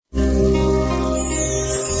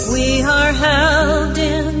are held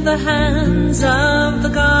in the hands of the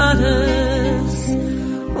goddess.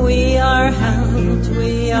 We are held,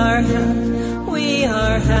 we are held, we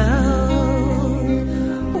are held.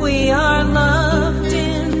 We are loved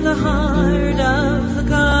in the heart of the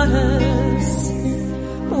goddess.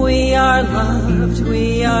 We are loved,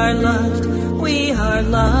 we are loved, we are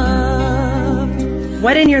loved.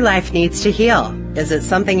 What in your life needs to heal? Is it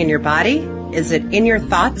something in your body? Is it in your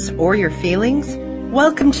thoughts or your feelings?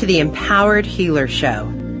 Welcome to the Empowered Healer Show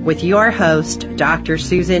with your host, Dr.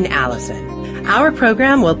 Susan Allison. Our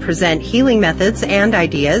program will present healing methods and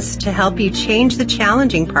ideas to help you change the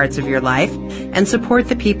challenging parts of your life and support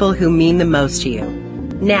the people who mean the most to you.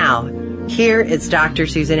 Now, here is Dr.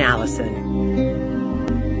 Susan Allison.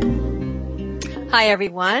 Hi,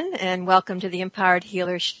 everyone, and welcome to the Empowered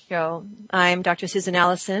Healer Show. I'm Dr. Susan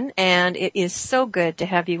Allison, and it is so good to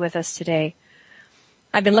have you with us today.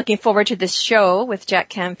 I've been looking forward to this show with Jack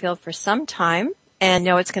Canfield for some time and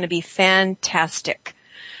know it's going to be fantastic.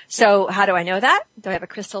 So how do I know that? Do I have a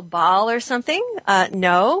crystal ball or something?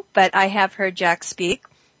 No, but I have heard Jack speak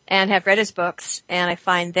and have read his books, and I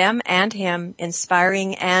find them and him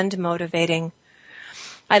inspiring and motivating.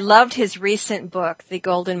 I loved his recent book, The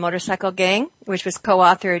Golden Motorcycle Gang, which was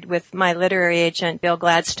co-authored with my literary agent, Bill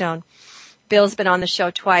Gladstone. Bill's been on the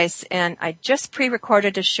show twice, and I just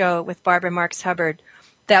pre-recorded a show with Barbara Marks Hubbard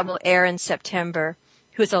that will air in September,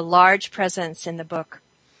 who's a large presence in the book.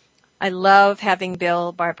 I love having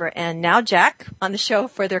Bill, Barbara, and now Jack on the show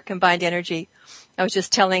for their combined energy. I was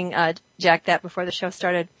just telling Jack that before the show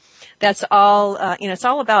started. That's all, it's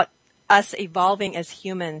all about us evolving as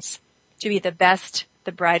humans to be the best,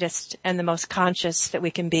 the brightest, and the most conscious that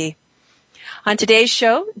we can be. On today's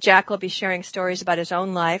show, Jack will be sharing stories about his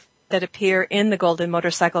own life that appear in the Golden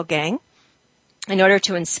Motorcycle Gang in order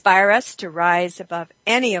to inspire us to rise above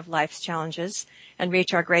any of life's challenges and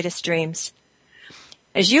reach our greatest dreams.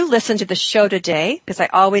 As you listen to the show today, because I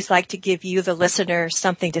always like to give you, the listener,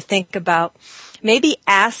 something to think about, maybe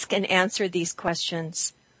ask and answer these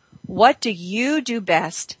questions. What do you do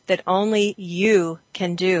best that only you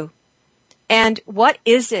can do? And what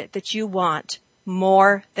is it that you want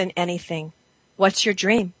more than anything? What's your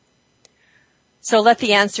dream? So let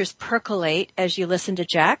the answers percolate as you listen to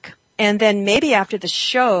Jack, and then maybe after the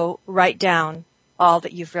show, write down all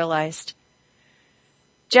that you've realized.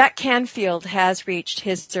 Jack Canfield has reached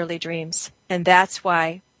his early dreams, and that's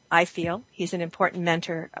why I feel he's an important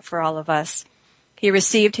mentor for all of us. He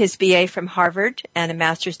received his BA from Harvard and a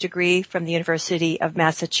master's degree from the University of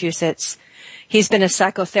Massachusetts. He's been a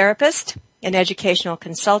psychotherapist, an educational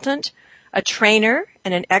consultant, a trainer,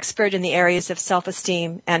 and an expert in the areas of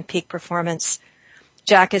self-esteem and peak performance.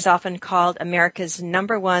 Jack is often called America's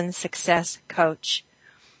 #1 success coach.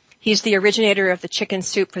 He's the originator of the Chicken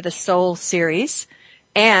Soup for the Soul series,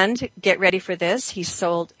 and get ready for this, he's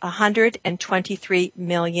sold 123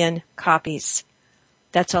 million copies.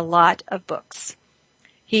 That's a lot of books.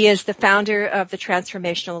 He is the founder of the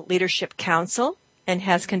Transformational Leadership Council and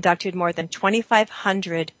has conducted more than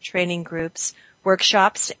 2,500 training groups,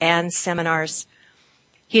 workshops, and seminars.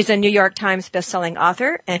 He's a New York Times bestselling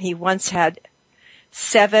author, and he once had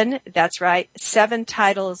 7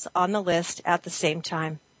 titles on the list at the same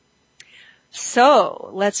time. So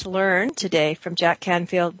let's learn today from Jack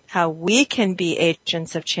Canfield how we can be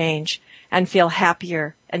agents of change and feel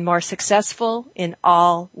happier and more successful in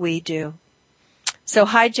all we do. So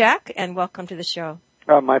hi, Jack, and welcome to the show.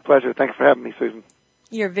 My pleasure. Thanks for having me, Susan.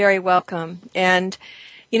 You're very welcome. And,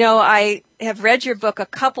 I have read your book a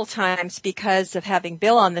couple times because of having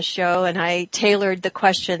Bill on the show, and I tailored the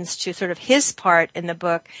questions to sort of his part in the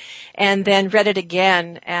book, and then read it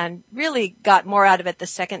again and really got more out of it the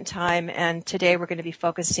second time. And today we're going to be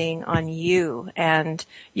focusing on you and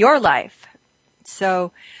your life.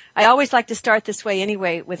 So I always like to start this way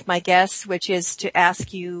anyway with my guests, which is to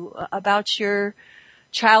ask you about your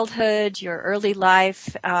childhood, your early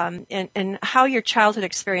life, and how your childhood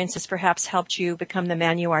experiences perhaps helped you become the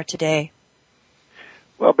man you are today.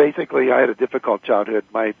 Well, basically, I had a difficult childhood.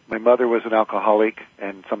 My mother was an alcoholic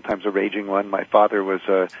and sometimes a raging one. My father was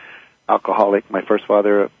a alcoholic, my first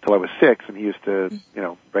father, till I was 6, and he used to,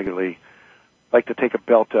 regularly like to take a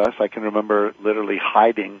belt to us. I can remember literally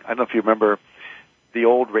hiding. I don't know if you remember the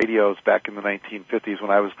old radios back in the 1950s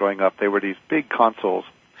when I was growing up. They were these big consoles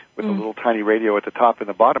with a little tiny radio at the top, and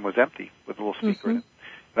the bottom was empty with a little speaker in it.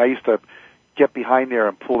 And I used to get behind there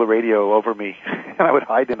and pull the radio over me, and I would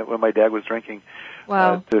hide in it when my dad was drinking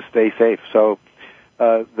to stay safe. So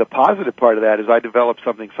the positive part of that is I developed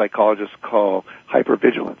something psychologists call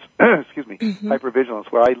hypervigilance. Excuse me,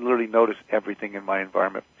 hypervigilance, where I literally notice everything in my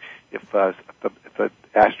environment. If an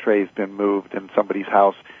ashtray has been moved in somebody's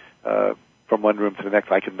house, from one room to the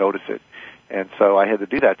next, I can notice it. And so I had to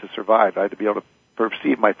do that to survive. I had to be able to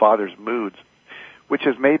perceive my father's moods, which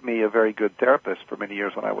has made me a very good therapist for many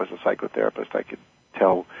years. When I was a psychotherapist, I could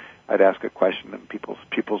tell, I'd ask a question and people's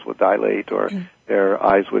pupils would dilate or their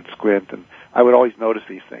eyes would squint, and I would always notice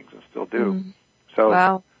these things and still do.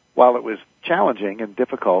 So while it was challenging and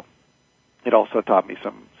difficult, it also taught me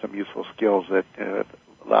some useful skills that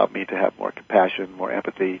allowed me to have more compassion, more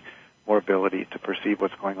empathy, more ability to perceive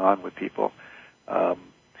what's going on with people.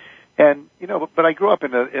 And, you know, but I grew up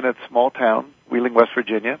in a small town, Wheeling, West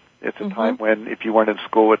Virginia. It's a time when if you weren't in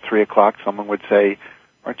school at 3 o'clock, someone would say,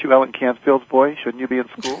 "Aren't you Ellen Canfield's boy? Shouldn't you be in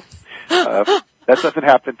school?" That doesn't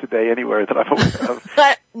happen today anywhere that I'm aware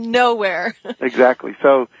of. Nowhere. Exactly.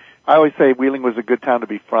 So I always say Wheeling was a good town to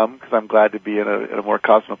be from because I'm glad to be in a more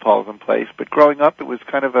cosmopolitan place. But growing up, it was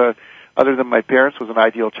kind of other than my parents, was an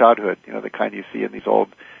ideal childhood, you know, the kind you see in these old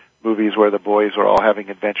movies where the boys are all having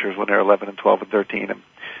adventures when they're 11 and 12 and 13, and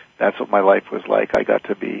that's what my life was like. I got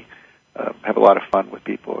to be have a lot of fun with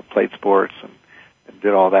people, and played sports and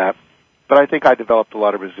did all that. But I think I developed a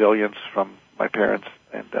lot of resilience from my parents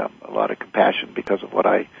and a lot of compassion because of what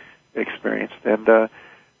I experienced. And the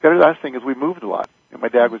other last thing is we moved a lot. And my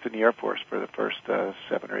dad was in the Air Force for the first 7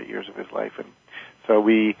 or 8 years of his life, and so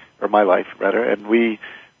my life rather, and we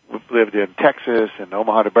lived in Texas and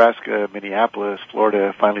Omaha, Nebraska, Minneapolis,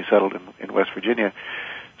 Florida, finally settled in West Virginia.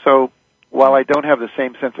 So while I don't have the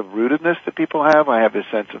same sense of rootedness that people have, I have this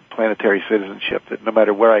sense of planetary citizenship that no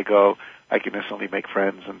matter where I go, I can instantly make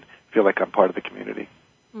friends and feel like I'm part of the community.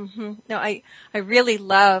 Mm-hmm. No, I really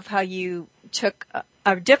love how you took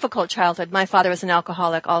a difficult childhood. My father was an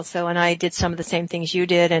alcoholic also, and I did some of the same things you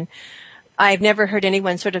did, and I've never heard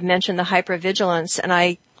anyone sort of mention the hypervigilance, and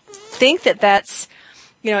I think that that's,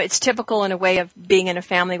 you know, it's typical in a way of being in a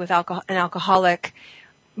family with an alcoholic,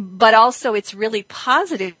 but also it's really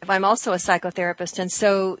positive. I'm also a psychotherapist, and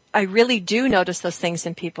so I really do notice those things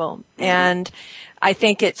in people. Mm-hmm. And I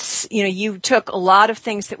think it's, you know, you took a lot of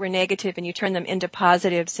things that were negative and you turned them into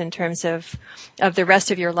positives in terms of the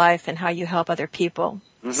rest of your life and how you help other people.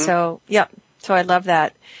 Mm-hmm. So, yeah, so I love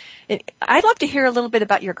that. I'd love to hear a little bit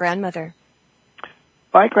about your grandmother.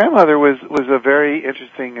 My grandmother was a very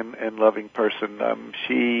interesting and loving person.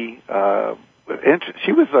 She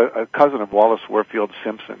was a cousin of Wallace Warfield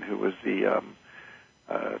Simpson, who was the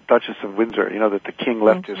Duchess of Windsor, you know, that the king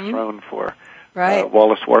left his throne for. Right.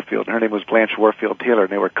 Wallace Warfield. Her name was Blanche Warfield Taylor,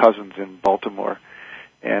 and they were cousins in Baltimore.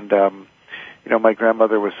 And, you know, my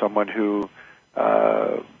grandmother was someone who,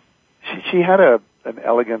 she had an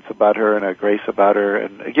elegance about her and a grace about her.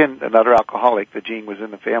 And again, another alcoholic. The gene was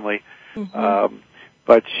in the family. Mm-hmm.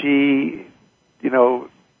 But she, you know,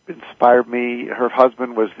 inspired me. Her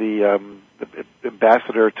husband was the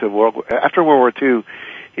ambassador to after World War II,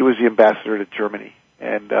 he was the ambassador to Germany.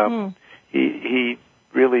 And, he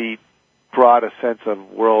really brought a sense of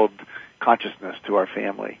world consciousness to our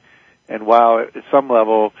family. And while at some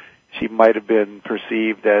level she might have been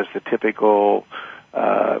perceived as the typical,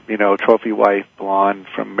 you know, trophy wife blonde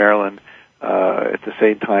from Maryland, at the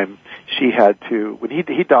same time she had to, when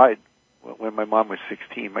he died when my mom was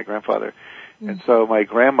 16, my grandfather. And so my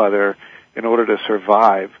grandmother, in order to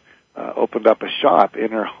survive, opened up a shop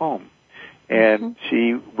in her home. And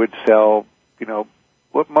she would sell, you know,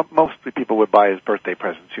 what most people would buy as birthday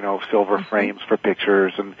presents, you know, silver frames for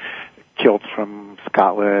pictures and kilts from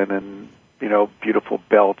Scotland and, you know, beautiful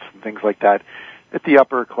belts and things like that. That the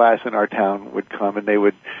upper class in our town would come and they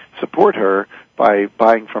would support her by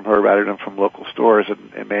buying from her rather than from local stores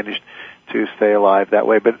and managed to stay alive that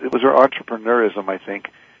way. But it was her entrepreneurism, I think,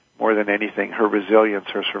 more than anything, her resilience,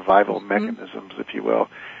 her survival mechanisms, if you will.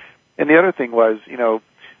 And the other thing was, you know,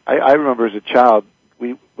 I remember as a child,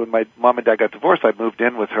 when my mom and dad got divorced, I moved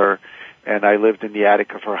in with her, and I lived in the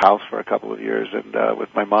attic of her house for a couple of years, and with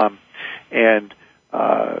my mom. And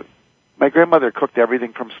my grandmother cooked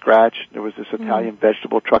everything from scratch. There was this Italian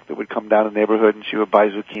vegetable truck that would come down the neighborhood, and she would buy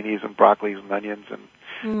zucchinis and broccolis and onions.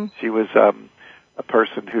 And she was a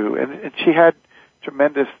person who, and she had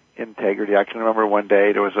tremendous integrity. I can remember one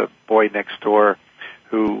day there was a boy next door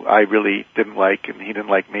who I really didn't like, and he didn't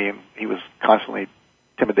like me, and he was constantly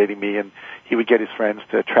intimidating me, and he would get his friends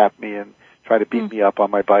to trap me and try to beat me up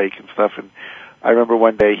on my bike and stuff. And I remember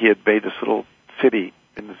one day he had made this little city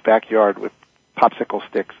in his backyard with popsicle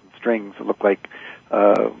sticks and strings that looked like,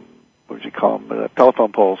 what would you call them,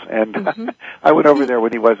 telephone poles. And I went over there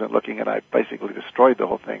when he wasn't looking, and I basically destroyed the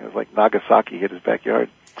whole thing. It was like Nagasaki hit his backyard.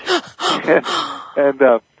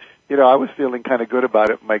 and you know, I was feeling kind of good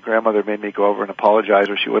about it. My grandmother made me go over and apologize,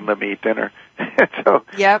 or she wouldn't let me eat dinner. And so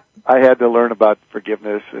I had to learn about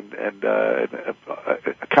forgiveness and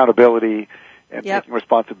accountability and taking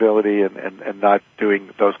responsibility and not doing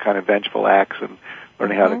those kind of vengeful acts and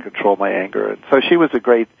learning how to control my anger. And so she was a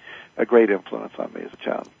great influence on me as a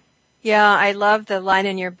child. Yeah, I love the line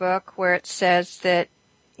in your book where it says that,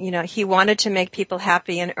 he wanted to make people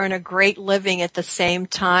happy and earn a great living at the same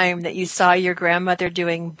time, that you saw your grandmother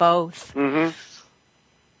doing both. Mm-hmm.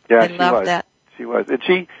 Yeah, I love that. She was. And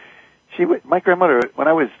my grandmother, when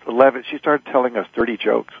I was 11, she started telling us dirty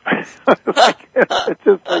jokes. It's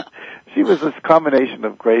just like, she was this combination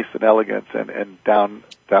of grace and elegance and down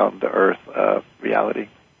to earth reality.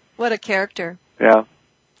 What a character. Yeah.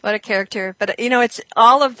 What a character. But, it's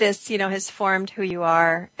all of this, has formed who you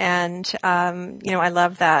are. And, I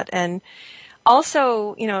love that. And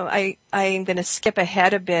also, I'm going to skip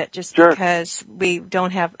ahead a bit just because we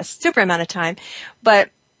don't have a super amount of time. But,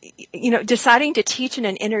 deciding to teach in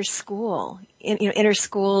an inner school, inner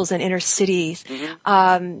schools and inner cities,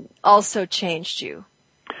 also changed you.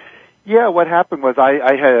 Yeah, what happened was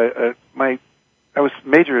I was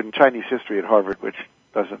majored in Chinese history at Harvard, which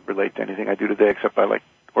doesn't relate to anything I do today except I like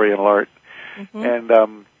Oriental art. And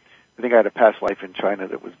I think I had a past life in China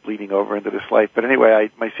that was bleeding over into this life. But anyway,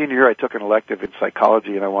 my senior year I took an elective in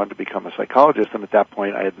psychology, and I wanted to become a psychologist. And at that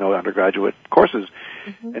point, I had no undergraduate courses.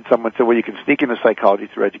 And someone said, well, you can sneak into psychology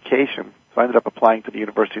through education. So I ended up applying to the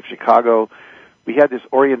University of Chicago. We had this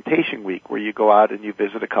orientation week where you go out and you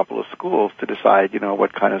visit a couple of schools to decide,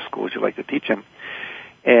 what kind of schools you like to teach in.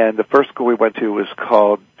 And the first school we went to was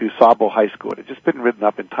called DuSable High School. It had just been written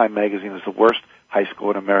up in Time magazine as the worst high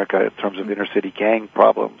school in America in terms of inner city gang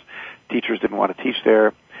problems. Teachers didn't want to teach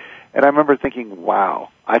there. And I remember thinking, wow,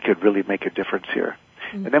 I could really make a difference here.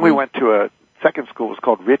 And then we went to a second school. It was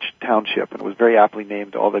called Rich Township, and it was very aptly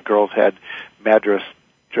named. All the girls had madras,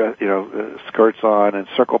 skirts on and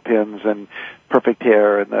circle pins and perfect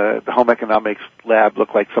hair, and the home economics lab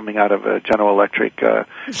looked like something out of a General Electric,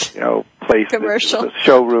 place, commercial, a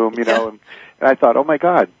showroom, and I thought, oh my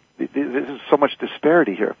God, this is so much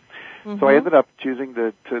disparity here. So I ended up choosing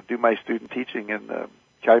to do my student teaching in the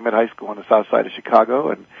Calumet High School on the south side of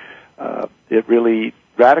Chicago, and it really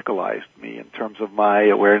radicalized me in terms of my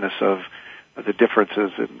awareness of the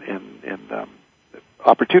differences in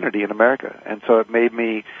opportunity in America. And so it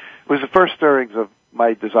was the first stirrings of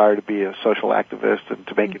my desire to be a social activist and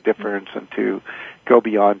to make a difference and to go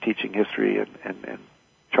beyond teaching history and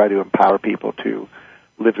try to empower people to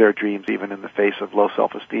live their dreams even in the face of low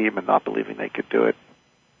self-esteem and not believing they could do it.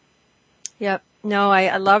 Yep. No,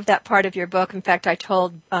 I love that part of your book. In fact, I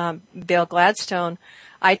told Bill Gladstone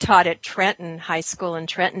I taught at Trenton High School in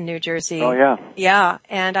Trenton, New Jersey. Oh, yeah. Yeah,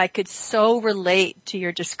 and I could so relate to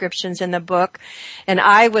your descriptions in the book. And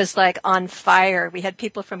I was like on fire. We had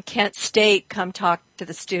people from Kent State come talk to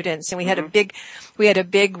the students, and we had a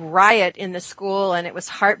big riot in the school, and it was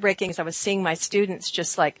heartbreaking as I was seeing my students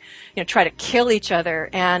just like, try to kill each other.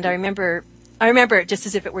 And I remember it just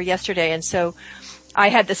as if it were yesterday. And so I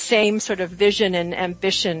had the same sort of vision and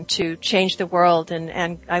ambition to change the world,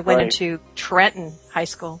 and I went into Trenton High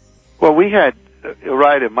School. Well, we had a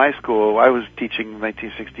riot at my school. I was teaching in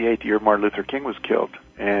 1968, the year Martin Luther King was killed,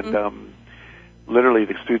 and literally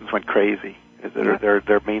the students went crazy.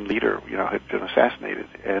 Their main leader, had been assassinated,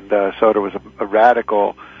 and so there was a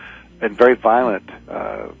radical and very violent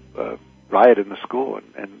riot in the school,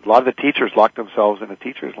 and a lot of the teachers locked themselves in a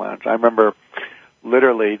teacher's lounge. I remember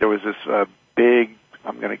literally there was this big,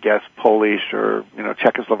 I'm going to guess, Polish or,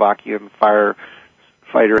 Czechoslovakian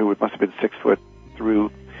firefighter who must have been 6 foot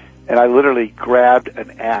through. And I literally grabbed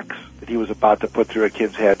an axe that he was about to put through a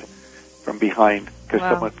kid's head from behind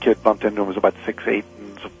because kid bumped into him, was about 6'8",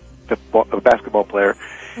 and was a basketball player.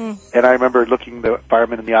 And I remember looking the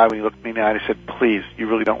fireman in the eye when he looked me in the eye, and I said, please, you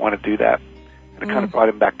really don't want to do that. And it kind of brought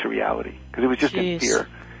him back to reality because he was just in fear.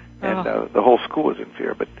 And the whole school was in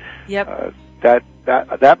fear. But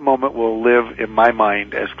that moment will live in my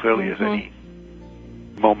mind as clearly as any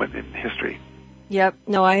moment in history. Yep.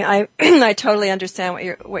 No, I I totally understand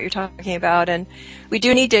what you're talking about, and we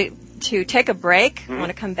do need to take a break. I want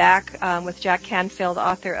to come back with Jack Canfield,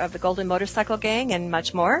 author of The Golden Motorcycle Gang, and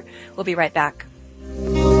much more. We'll be right back.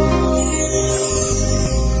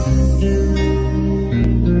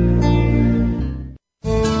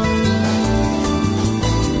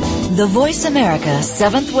 The Voice America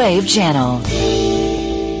 7th Wave Channel.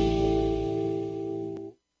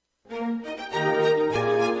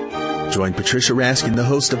 Join Patricia Raskin, the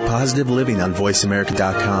host of Positive Living on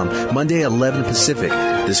VoiceAmerica.com, Monday at 11 Pacific.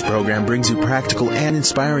 This program brings you practical and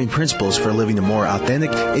inspiring principles for living a more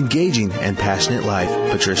authentic, engaging, and passionate life.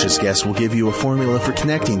 Patricia's guests will give you a formula for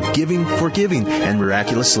connecting, giving, forgiving, and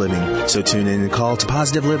miraculous living. So tune in and call to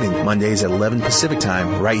Positive Living, Mondays at 11 Pacific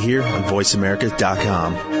Time, right here on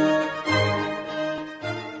VoiceAmerica.com.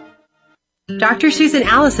 Dr. Susan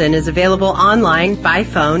Allison is available online, by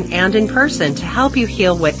phone, and in person to help you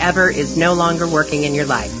heal whatever is no longer working in your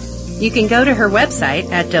life. You can go to her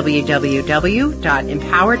website at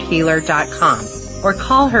www.empoweredhealer.com or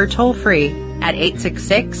call her toll-free at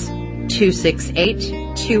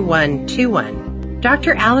 866-268-2121.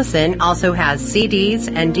 Dr. Allison also has CDs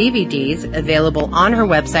and DVDs available on her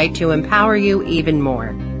website to empower you even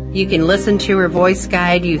more. You can listen to her voice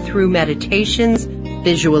guide you through meditations,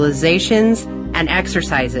 visualizations, and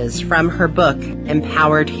exercises from her book,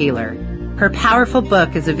 Empowered Healer. Her powerful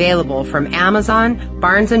book is available from Amazon,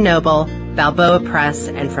 Barnes & Noble, Balboa Press,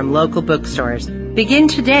 and from local bookstores. Begin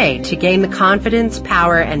today to gain the confidence,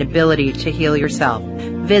 power, and ability to heal yourself.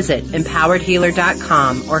 Visit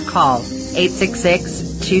empoweredhealer.com or call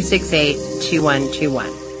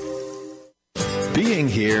 866-268-2121. Being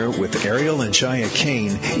Here with Ariel and Shia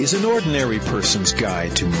Kane is an ordinary person's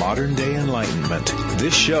guide to modern-day enlightenment.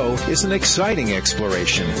 This show is an exciting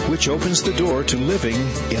exploration which opens the door to living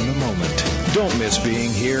in the moment. Don't miss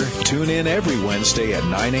Being Here. Tune in every Wednesday at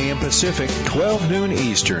 9 a.m. Pacific, 12 noon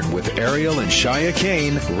Eastern with Ariel and Shia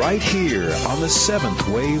Kane right here on the Seventh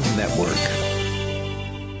Wave Network.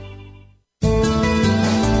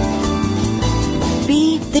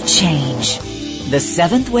 Be the change. The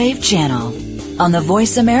Seventh Wave Channel on the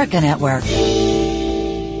Voice America Network. We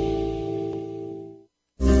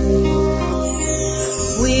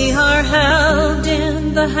are held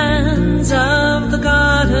in the hands of the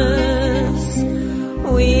goddess.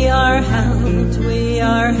 We are held, we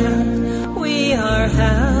are held, we are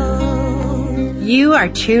held. You are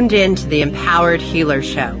tuned in to the Empowered Healer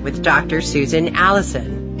Show with Dr. Susan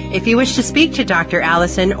Allison. If you wish to speak to Dr.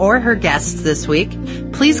 Allison or her guests this week,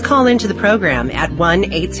 please call into the program at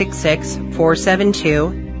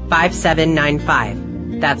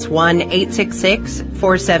 1-866-472-5795. That's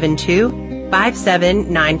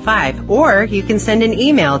 1-866-472-5795. Or you can send an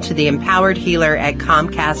email to the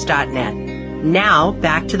empoweredhealer@comcast.net. Now,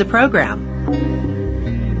 back to the program.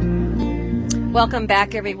 Welcome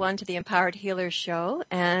back, everyone, to the Empowered Healer Show.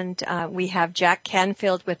 And we have Jack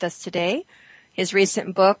Canfield with us today. His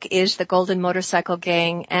recent book is The Golden Motorcycle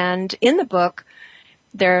Gang, and in the book,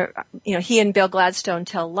 he and Bill Gladstone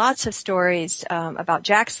tell lots of stories about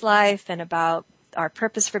Jack's life and about our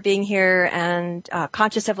purpose for being here and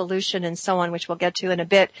conscious evolution and so on, which we'll get to in a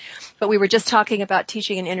bit. But we were just talking about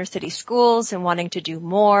teaching in inner city schools and wanting to do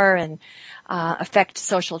more and affect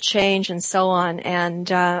social change and so on. And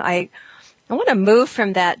I want to move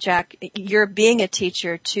from that, Jack. You're being a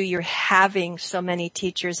teacher to you're having so many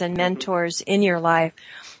teachers and mentors in your life.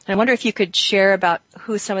 And I wonder if you could share about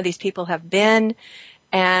who some of these people have been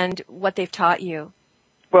and what they've taught you.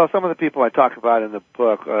 Well, some of the people I talk about in the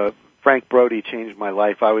book, Frank Brody changed my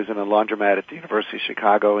life. I was in a laundromat at the University of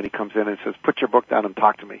Chicago, and he comes in and says, "Put your book down and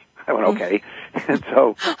talk to me." I went, okay. And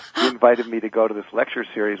so he invited me to go to this lecture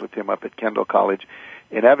series with him up at Kendall College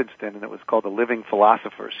in Evanston, and it was called the Living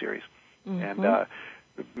Philosopher Series. Mm-hmm. And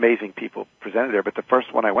amazing people presented there. But the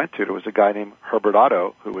first one I went to, there was a guy named Herbert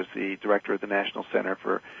Otto, who was the director of the National Center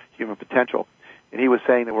for Human Potential. And he was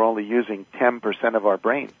saying that we're only using 10% of our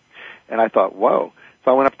brain. And I thought, whoa.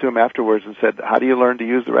 So I went up to him afterwards and said, how do you learn to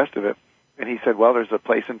use the rest of it? And he said, well, there's a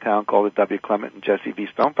place in town called the W. Clement and Jesse V.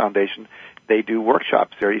 Stone Foundation. They do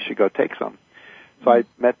workshops there. You should go take some. So I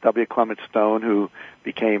met W. Clement Stone, who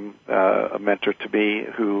became a mentor to me,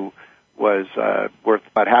 who was worth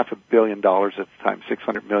about $500 million at the time,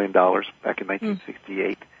 $600 million back in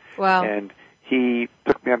 1968. Wow. And he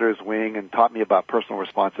took me under his wing and taught me about personal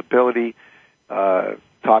responsibility,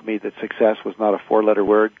 taught me that success was not a four-letter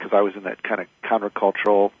word, because I was in that kind of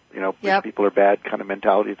countercultural, Yep. people are bad kind of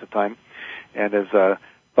mentality at the time. And as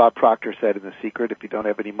Bob Proctor said in The Secret, if you don't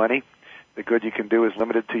have any money, the good you can do is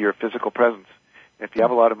limited to your physical presence. If you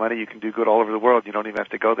have a lot of money, you can do good all over the world. You don't even have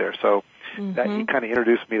to go there. So that he kind of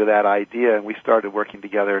introduced me to that idea, and we started working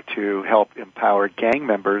together to help empower gang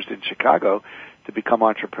members in Chicago to become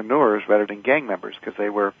entrepreneurs rather than gang members, because they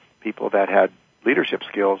were people that had leadership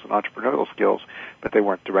skills and entrepreneurial skills, but they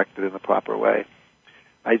weren't directed in the proper way.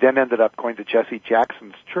 I then ended up going to Jesse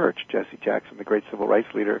Jackson's church, Jesse Jackson, the great civil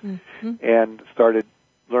rights leader, and started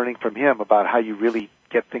learning from him about how you really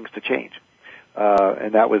get things to change.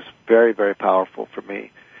 And that was very, very powerful for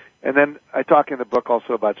me. And then I talk in the book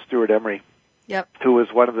also about Stuart Emery, who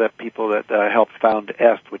was one of the people that helped found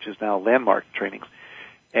EST, which is now Landmark Trainings.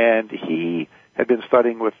 And he had been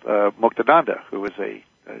studying with Muktananda, who was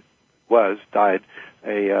died,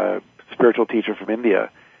 a spiritual teacher from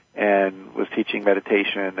India, and was teaching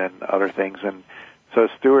meditation and other things. And so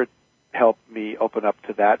Stuart helped me open up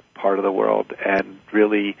to that part of the world, and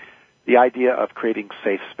really the idea of creating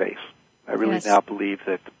safe space. I really Yes. now believe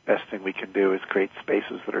that the best thing we can do is create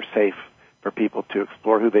spaces that are safe for people to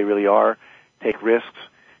explore who they really are, take risks,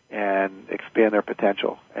 and expand their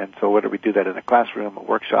potential. And so whether we do that in a classroom, a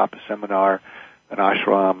workshop, a seminar, an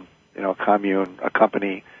ashram, a commune, a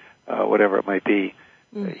company, whatever it might be,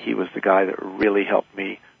 he was the guy that really helped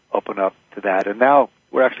me open up to that. And now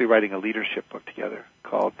we're actually writing a leadership book together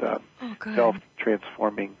called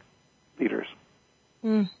Self-Transforming Leaders.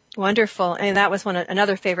 Wonderful. And that was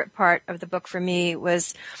another favorite part of the book for me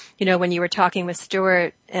was, when you were talking with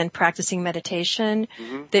Stuart and practicing meditation,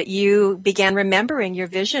 that you began remembering your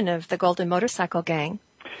vision of the Golden Motorcycle Gang.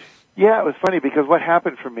 Yeah, it was funny because what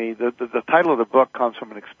happened for me, the title of the book comes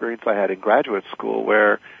from an experience I had in graduate school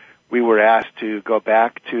where we were asked to go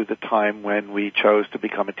back to the time when we chose to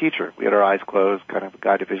become a teacher. We had our eyes closed, kind of a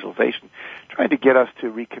guided visualization, trying to get us to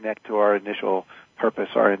reconnect to our initial purpose,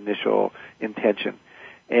 our initial intention.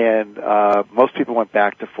 And most people went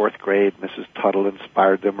back to fourth grade. Mrs. Tuttle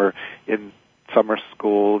inspired them, or in summer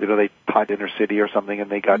school, they taught inner city or something, and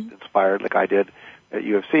they got inspired like I did at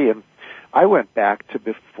UFC. And I went back to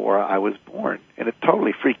before I was born, and it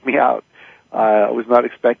totally freaked me out. I was not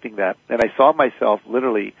expecting that. And I saw myself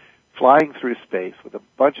literally flying through space with a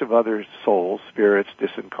bunch of other souls, spirits,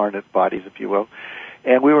 disincarnate bodies, if you will.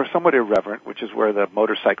 And we were somewhat irreverent, which is where the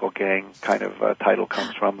motorcycle gang kind of title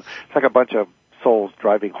comes from. It's like a bunch of souls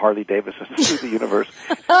driving Harley Davidsons through the universe.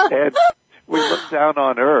 And we looked down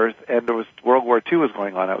on Earth, and there was World War II was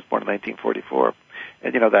going on. I was born in 1944.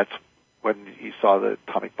 And, that's when you saw the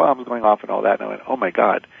atomic bombs going off and all that. And I went, oh, my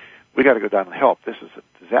God, we got to go down and help. This is a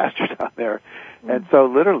disaster down there. And so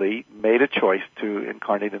literally made a choice to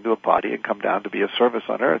incarnate into a body and come down to be of service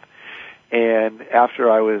on Earth. And after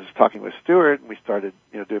I was talking with Stuart and we started,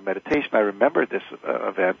 doing meditation, I remembered this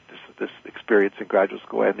event, this experience in graduate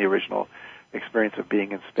school and the original experience of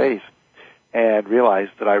being in space, and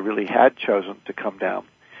realized that I really had chosen to come down.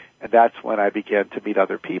 And that's when I began to meet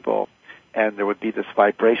other people, and there would be this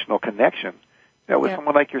vibrational connection with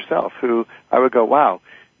someone like yourself, who I would go, wow,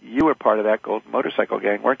 you were part of that Golden Motorcycle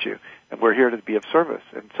Gang, weren't you? And we're here to be of service.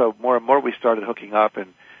 And so more and more we started hooking up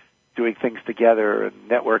and doing things together and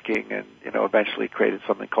networking, and, eventually created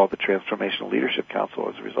something called the Transformational Leadership Council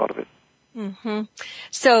as a result of it.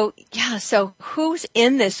 So who's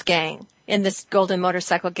in this gang, in this Golden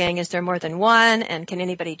Motorcycle Gang? Is there more than one, and can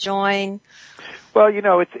anybody join? Well,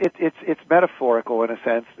 it's metaphorical in a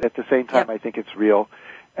sense. At the same time, I think it's real.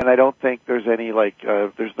 And I don't think there's any,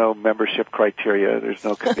 there's no membership criteria. There's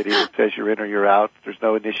no committee that says you're in or you're out. There's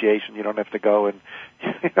no initiation. You don't have to go and,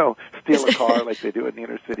 steal a car like they do in the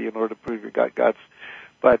inner city in order to prove you got guts.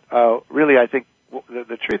 But really, I think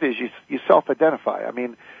the truth is you self-identify. I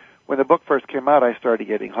mean, when the book first came out, I started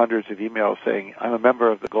getting hundreds of emails saying, I'm a member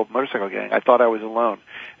of the Golden Motorcycle Gang. I thought I was alone,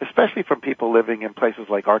 especially from people living in places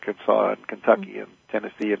like Arkansas and Kentucky and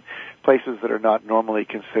Tennessee, and places that are not normally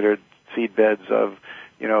considered seedbeds of,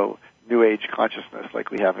 New Age consciousness like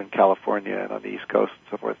we have in California and on the East Coast and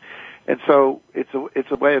so forth. And so it's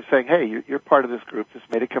a way of saying, hey, you're part of this group that's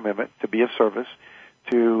made a commitment to be of service,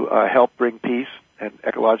 to help bring peace and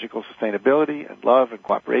ecological sustainability and love and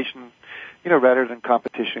cooperation, rather than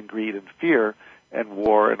competition, greed, and fear and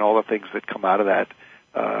war and all the things that come out of that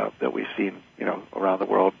that we've seen, around the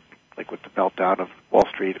world, like with the meltdown of Wall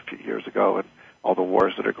Street a few years ago and all the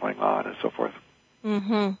wars that are going on and so forth.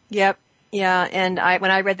 Yep. Yeah. And when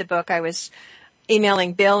I read the book, I was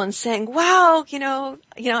emailing Bill and saying, wow,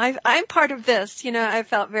 I'm part of this. I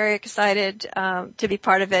felt very excited to be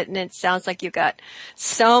part of it. And it sounds like you got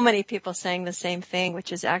so many people saying the same thing,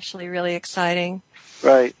 which is actually really exciting.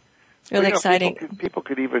 Right. Really exciting. People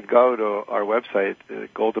could even go to our website,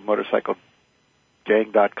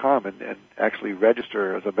 goldenmotorcyclegang.com, and actually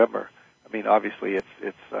register as a member. I mean, obviously,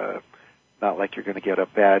 it's not like you're going to get a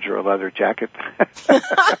badge or a leather jacket.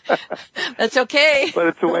 That's okay. But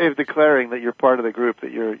it's a way of declaring that you're part of the group,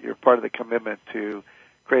 that you're part of the commitment to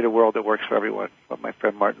create a world that works for everyone. What my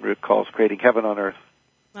friend Martin Root calls creating heaven on earth.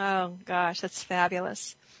 Oh, gosh, that's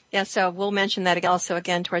fabulous. Yeah, so we'll mention that also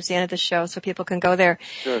again towards the end of the show so people can go there.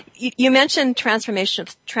 Sure. You mentioned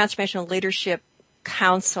Transformational Leadership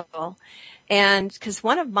Council, and because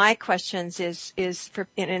one of my questions is for,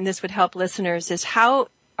 and this would help listeners, is how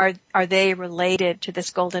are they related to this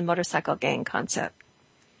Golden Motorcycle Gang concept?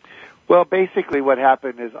 Well, basically what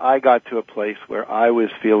happened is I got to a place where I was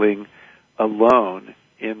feeling alone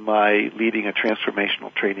in my leading a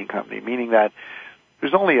transformational training company, meaning that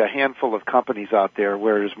there's only a handful of companies out there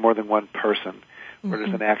where there's more than one person, where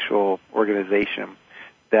there's an actual organization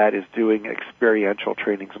that is doing experiential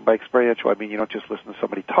trainings. And by experiential, I mean you don't just listen to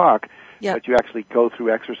somebody talk, but you actually go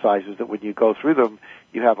through exercises that when you go through them,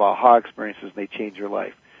 you have aha experiences and they change your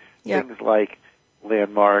life. Yep. Things like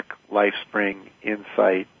Landmark, LifeSpring,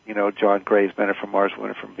 Insight, John Gray's Men Are From Mars,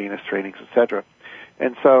 Women Are From Venus trainings, etc.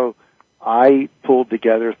 And so I pulled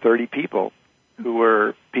together 30 people who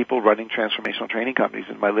were people running transformational training companies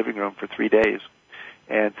in my living room for 3 days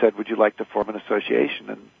and said, would you like to form an association?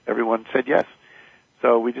 And everyone said yes.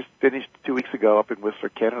 So we just finished 2 weeks ago up in Whistler,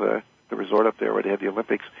 Canada, the resort up there where they have the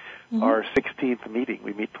Olympics, our 16th meeting.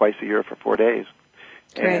 We meet twice a year for 4 days.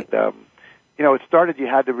 Great. And, it started, you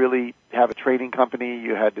had to really have a training company.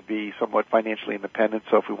 You had to be somewhat financially independent.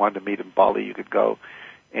 So if we wanted to meet in Bali, you could go.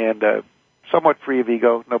 And somewhat free of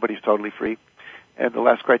ego. Nobody's totally free. And the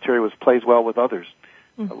last criteria was plays well with others.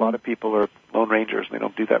 A lot of people are lone rangers, and they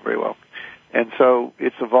don't do that very well. And so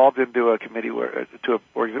it's evolved into a committee where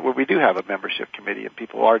we do have a membership committee, and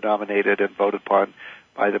people are nominated and voted upon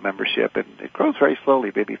by the membership. And it grows very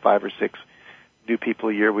slowly, maybe 5 or 6 new people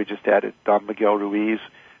a year. We just added Don Miguel Ruiz,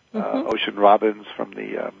 Ocean Robbins from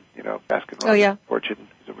the, Baskin Robbins Fortune.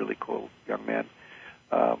 He's a really cool young man.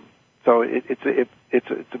 So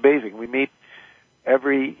it's amazing. We meet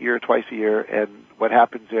every year, twice a year, and what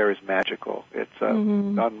happens there is magical. It's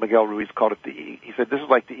Don Miguel Ruiz called it he said this is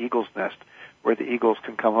like the eagle's nest, where the eagles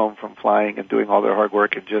can come home from flying and doing all their hard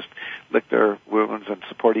work and just lick their wounds and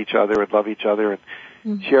support each other and love each other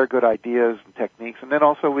and share good ideas and techniques. And then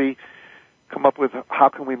also we come up with how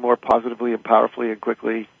can we more positively and powerfully and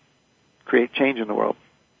quickly create change in the world.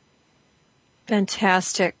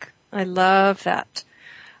 Fantastic. I love that.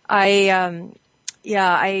 I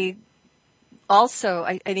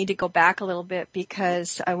need to go back a little bit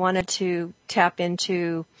because I wanted to tap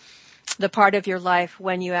into the part of your life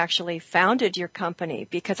when you actually founded your company,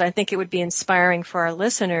 because I think it would be inspiring for our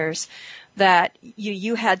listeners that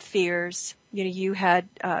you had fears, you had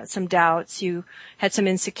some doubts, you had some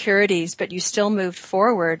insecurities, but you still moved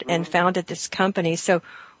forward and founded this company. So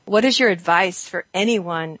what is your advice for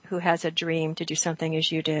anyone who has a dream to do something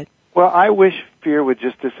as you did? Well, I wish fear would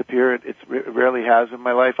just disappear. It rarely has in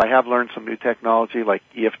my life. I have learned some new technology like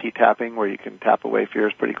EFT tapping where you can tap away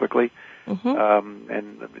fears pretty quickly,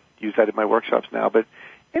 and use that in my workshops now. But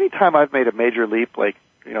anytime I've made a major leap, like,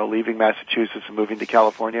 leaving Massachusetts and moving to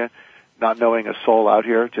California, not knowing a soul out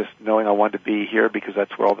here, just knowing I wanted to be here because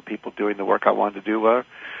that's where all the people doing the work I wanted to do were,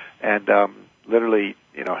 and literally,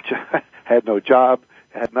 I had no job,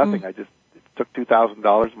 I had nothing. I just took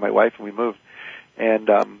 $2,000 from my wife and we moved. And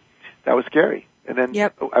that was scary. And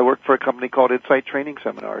then I worked for a company called Insight Training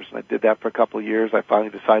Seminars, and I did that for a couple of years. I finally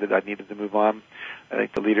decided I needed to move on. I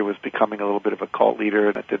think the leader was becoming a little bit of a cult leader,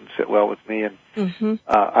 and it didn't sit well with me. And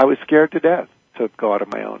I was scared to death to go out on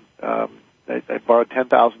my own. I borrowed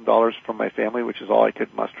 $10,000 from my family, which is all I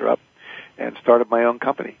could muster up, and started my own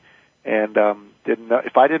company. And didn't know,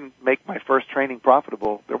 if I didn't make my first training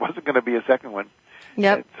profitable, there wasn't going to be a second one.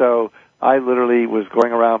 And so I literally was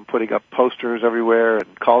going around putting up posters everywhere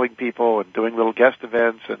and calling people and doing little guest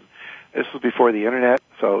events. And this was before the internet,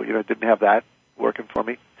 so didn't have that working for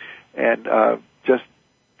me. And just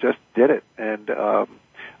did it. And I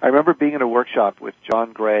remember being in a workshop with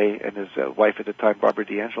John Gray and his wife at the time, Barbara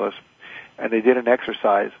DeAngelis, and they did an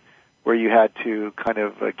exercise where you had to kind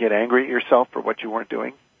of get angry at yourself for what you weren't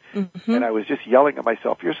doing. And I was just yelling at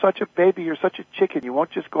myself, you're such a baby, you're such a chicken, you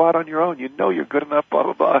won't just go out on your own, you're good enough, blah,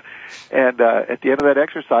 blah, blah. And at the end of that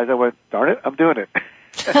exercise, I went, darn it, I'm doing it.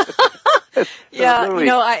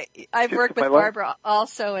 I've worked with Barbara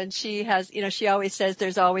also, and she has, she always says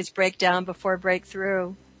there's always breakdown before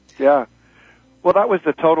breakthrough. Yeah. Well, that was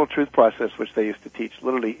the total truth process, which they used to teach,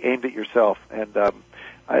 literally aimed at yourself. And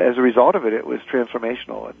as a result of it, it was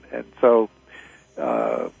transformational. And so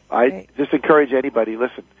I just encourage anybody,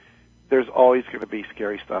 listen, there's always going to be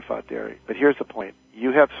scary stuff out there. But here's the point.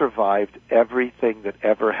 You have survived everything that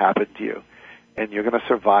ever happened to you, and you're going to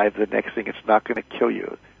survive the next thing. It's not going to kill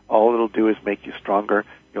you. All it'll do is make you stronger.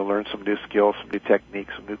 You'll learn some new skills, some new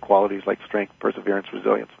techniques, some new qualities like strength, perseverance,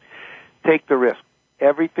 resilience. Take the risk.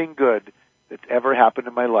 Everything good that's ever happened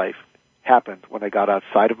in my life happened when I got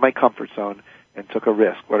outside of my comfort zone and took a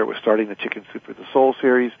risk, whether it was starting the Chicken Soup for the Soul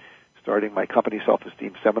series, starting my company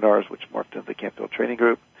Self-Esteem Seminars, which morphed into the Canfield Training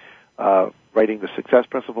Group, writing the Success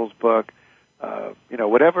Principles book,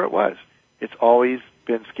 whatever it was. It's always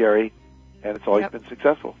been scary, and it's always been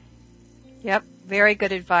successful. Yep. Very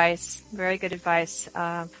good advice. Very good advice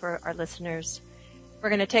for our listeners. We're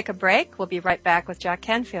going to take a break. We'll be right back with Jack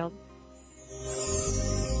Canfield.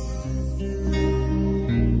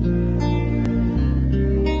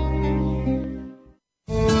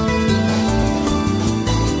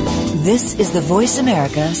 This is the Voice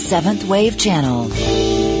America 7th Wave Channel.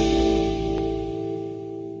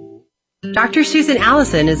 Dr. Susan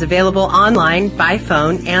Allison is available online, by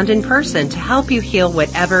phone, and in person to help you heal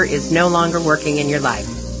whatever is no longer working in your life.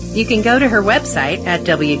 You can go to her website at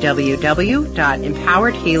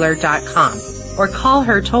www.empoweredhealer.com or call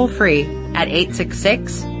her toll-free at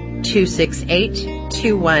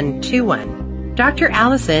 866-268-2121. Dr.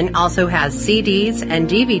 Allison also has CDs and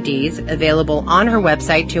DVDs available on her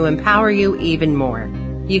website to empower you even more.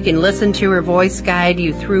 You can listen to her voice guide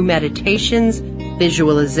you through meditations,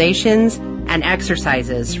 visualizations, and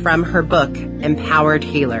exercises from her book, Empowered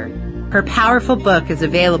Healer. Her powerful book is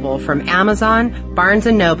available from Amazon, Barnes &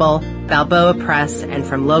 Noble, Balboa Press, and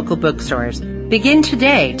from local bookstores. Begin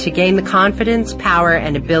today to gain the confidence, power,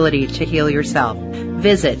 and ability to heal yourself.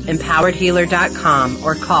 Visit empoweredhealer.com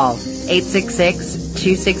or call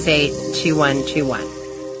 866-268-2121.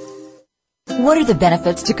 What are the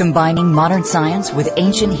benefits to combining modern science with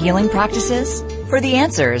ancient healing practices? For the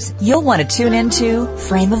answers, you'll want to tune into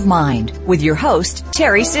Frame of Mind with your host,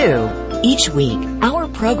 Terry Sue. Each week, our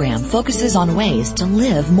program focuses on ways to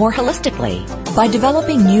live more holistically. By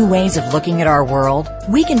developing new ways of looking at our world,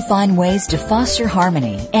 we can find ways to foster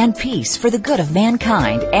harmony and peace for the good of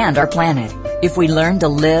mankind and our planet. If we learn to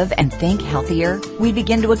live and think healthier, we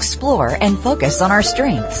begin to explore and focus on our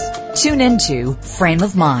strengths. Tune into Frame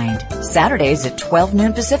of Mind, Saturdays at 12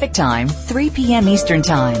 noon Pacific Time, 3 p.m. Eastern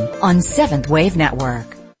Time on Seventh Wave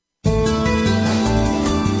Network.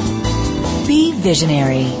 Be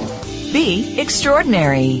visionary. Be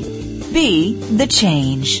extraordinary. Be the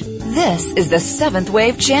change. This is the Seventh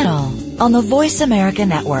Wave Channel on the Voice America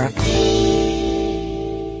Network.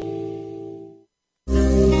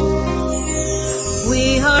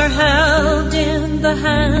 We are held in the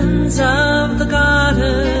hands of the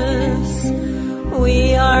goddess.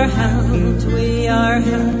 We are held, we are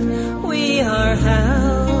held, we are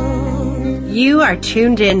held. You are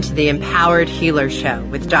tuned in to the Empowered Healer Show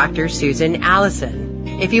with Dr. Susan Allison.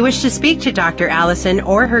 If you wish to speak to Dr. Allison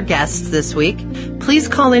or her guests this week, please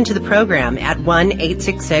call into the program at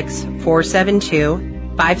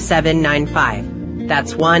 1-866-472-5795.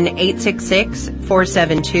 That's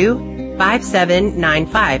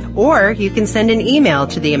 1-866-472-5795. Or you can send an email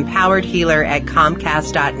to the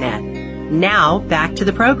empoweredhealer@comcast.net. Now, back to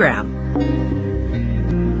the program.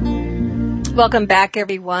 Welcome back,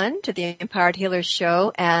 everyone, to the Empowered Healer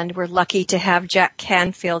Show, and we're lucky to have Jack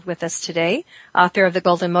Canfield with us today, author of The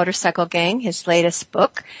Golden Motorcycle Gang, his latest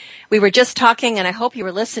book. We were just talking, and I hope you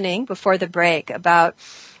were listening before the break, about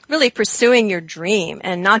really pursuing your dream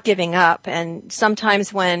and not giving up. And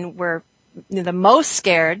sometimes when we're the most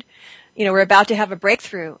scared, we're about to have a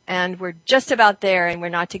breakthrough, and we're just about there, and we're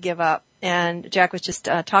not to give up. And Jack was just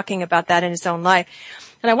talking about that in his own life.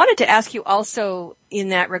 And I wanted to ask you also in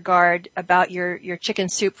that regard about your Chicken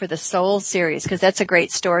Soup for the Soul series, because that's a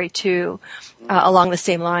great story too, along the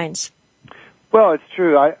same lines. Well, it's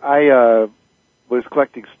true. I was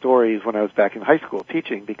collecting stories when I was back in high school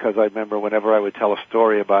teaching, because I remember whenever I would tell a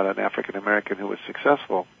story about an African American who was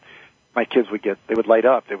successful, my kids they would light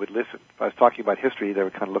up, they would listen. If I was talking about history, they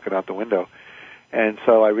were kind of looking out the window. And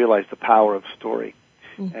so I realized the power of story.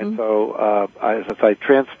 Mm-hmm. And so as I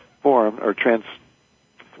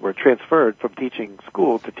were transferred from teaching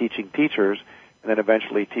school to teaching teachers, and then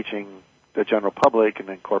eventually teaching the general public and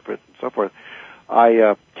then corporate and so forth,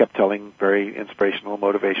 I kept telling very inspirational,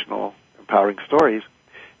 motivational, empowering stories.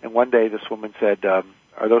 And one day this woman said, are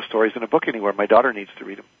those stories in a book anywhere? My daughter needs to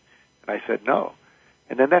read them. And I said, no.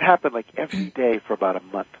 And then that happened like every day for about a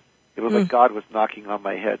month. It was like God was knocking on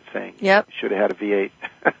my head saying, yep, you should have had a V8.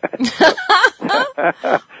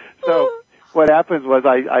 So what happened was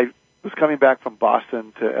I was coming back from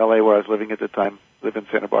Boston to L.A. where I was living at the time, live in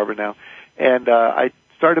Santa Barbara now, and I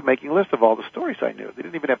started making a list of all the stories I knew. They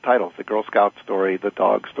didn't even have titles: the Girl Scout story, the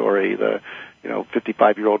dog story, the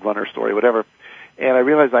 55-year-old runner story, whatever. And I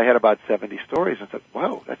realized I had about 70 stories, and said,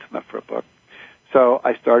 "Wow, that's enough for a book." So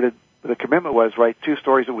I started. The commitment was write 2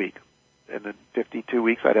 stories a week, and in 52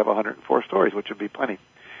 weeks I'd have 104 stories, which would be plenty.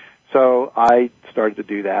 So I started to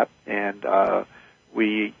do that, and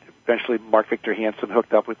we eventually, Mark Victor Hansen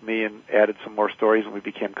hooked up with me and added some more stories, and we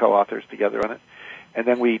became co-authors together on it. And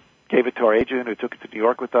then we gave it to our agent, who took it to New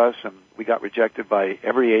York with us, and we got rejected by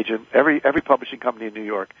every agent, every publishing company in New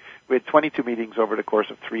York. We had 22 meetings over the course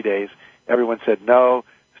of 3 days. Everyone said no,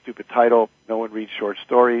 stupid title, no one reads short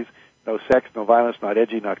stories, no sex, no violence, not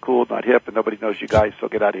edgy, not cool, not hip, and nobody knows you guys, so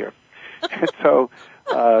get out of here. And so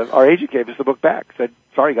our agent gave us the book back, said,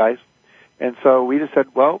 sorry, guys. And so we just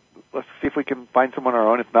said, well, let's see if we can find someone on our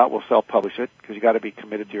own. If not, we'll self-publish it, because you got to be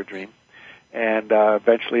committed to your dream. And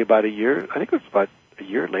eventually, about a year, I think it was about a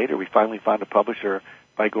year later, we finally found a publisher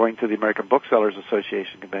by going to the American Booksellers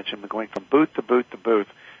Association convention, going from booth to booth to booth,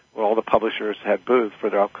 where all the publishers had booths for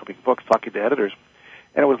their upcoming books, talking to editors.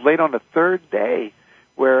 And it was late on the third day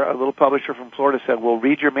where a little publisher from Florida said, "We'll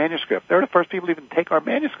read your manuscript." They were the first people to even take our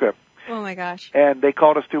manuscript. Oh, my gosh. And they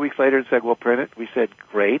called us 2 weeks later and said, "We'll print it." We said,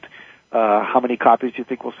 "Great. How many copies do you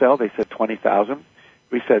think we'll sell?" They said 20,000.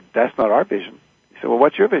 We said, "That's not our vision." He said, "Well,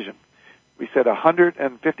 what's your vision?" We said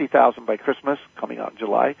 150,000 by Christmas, coming out in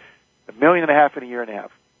July, 1.5 million in a year and a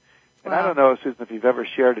half. And Wow. I don't know, Susan, if you've ever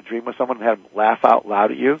shared a dream with someone and had them laugh out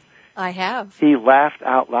loud at you. I have. He laughed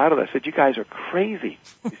out loud at us. I said, "You guys are crazy."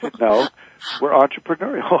 He said, "No, we're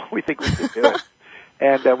entrepreneurial. We think we can do it."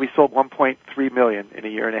 And we sold 1.3 million in a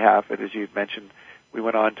year and a half. And as you mentioned, we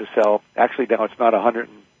went on to sell, actually now it's not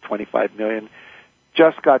 125 million.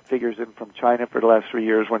 Just got figures in from China for the last 3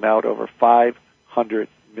 years. We're now at over 500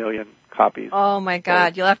 million copies. Oh, my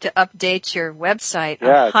God. You'll have to update your website.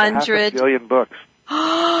 Yeah, 100 it's 500 million books.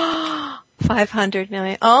 500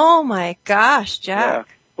 million. Oh, my gosh, Jack.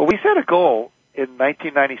 Yeah. Well, we set a goal in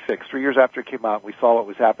 1996, 3 years after it came out. We saw what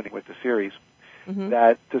was happening with the series,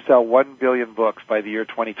 that to sell 1 billion books by the year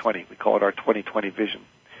 2020. We call it our 2020 vision.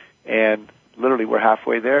 And literally we're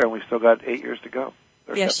halfway there, and we've still got 8 years to go.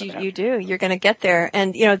 Yes, you do. You're going to get there.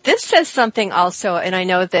 And, this says something also, and I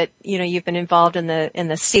know that, you've been involved in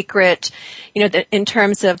the secret, in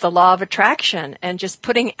terms of the law of attraction and just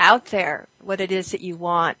putting out there what it is that you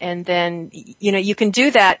want. And then, you can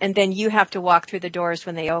do that, and then you have to walk through the doors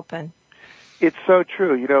when they open. It's so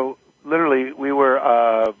true. Literally, we were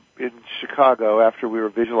in Chicago after we were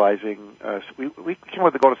visualizing. We came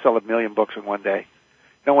with the goal to sell 1 million books in one day.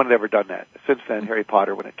 No one had ever done that. Since then, Harry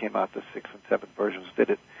Potter, when it came out, the 6 and 7 versions,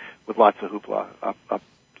 did it with lots of hoopla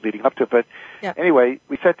leading up to it. But anyway,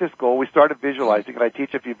 we set this goal. We started visualizing, and I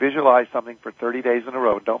teach if you visualize something for 30 days in a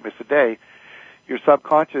row and don't miss a day, your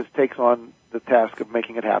subconscious takes on the task of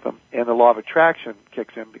making it happen, and the law of attraction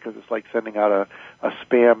kicks in because it's like sending out a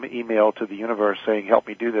spam email to the universe saying, "Help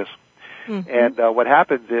me do this." And what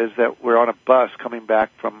happens is that we're on a bus coming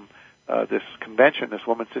back from this convention. This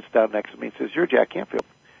woman sits down next to me and says, "You're Jack Canfield."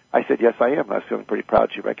 I said, "Yes, I am." I was feeling pretty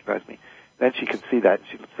proud she recognized me. Then she could see that, and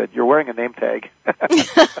she said, "You're wearing a name tag."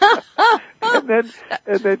 and then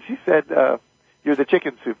she said, "You're the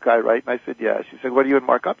chicken soup guy, right?" And I said, "Yeah." She said, "What do you and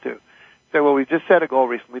Mark up to?" I said, "Well, we just set a goal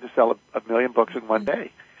recently to sell 1 million books in one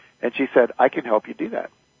day." And she said, "I can help you do that."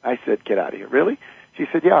 I said, "Get out of here." "Really?" She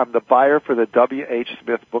said, "Yeah, I'm the buyer for the W.H.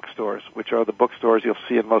 Smith bookstores, which are the bookstores you'll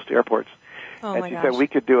see in most airports." Oh, and my she gosh. said, "We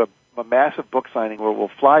could do a massive book signing where we'll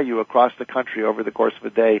fly you across the country over the course of a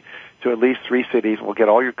day to at least 3 cities. We'll get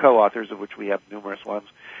all your co-authors, of which we have numerous ones,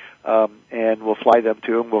 and we'll fly them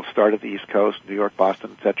to them. We'll start at the East Coast, New York,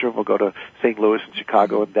 Boston, etc. We'll go to St. Louis and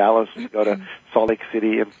Chicago and Dallas. We'll go to Salt Lake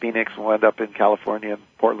City and Phoenix, and we'll end up in California and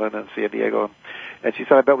Portland and San Diego." And she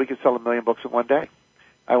said, "I bet we could sell 1 million books in one day."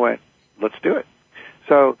 I went, "Let's do it."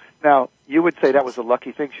 So now you would say that was a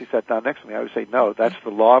lucky thing. She sat down next to me. I would say, no, that's the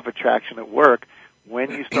law of attraction at work.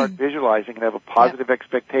 When you start visualizing and have a positive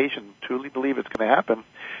expectation, truly believe it's going to happen,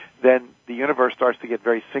 then the universe starts to get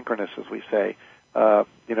very synchronous, as we say. My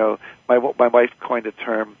wife coined a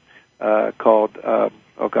term called, I'm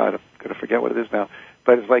going to forget what it is now,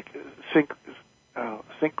 but it's like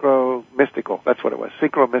synchro-mystical. That's what it was,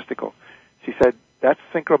 synchro-mystical. She said, "That's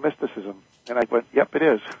synchro-mysticism." And I went, "Yep, it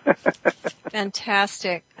is."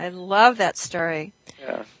 Fantastic. I love that story.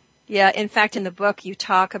 Yeah. Yeah, in fact, in the book, you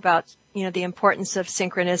talk about, the importance of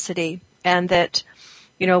synchronicity, and that,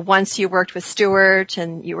 once you worked with Stuart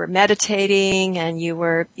and you were meditating and you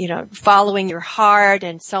were, following your heart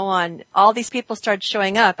and so on, all these people started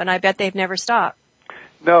showing up, and I bet they've never stopped.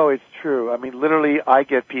 No, it's true. I mean, literally, I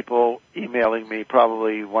get people emailing me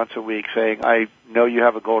probably once a week saying, "I know you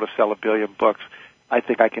have a goal to sell 1 billion books. I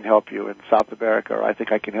think I can help you in South America, or I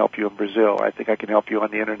think I can help you in Brazil, or I think I can help you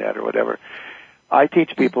on the internet," or whatever. I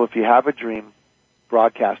teach people, if you have a dream,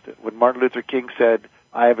 broadcast it. When Martin Luther King said,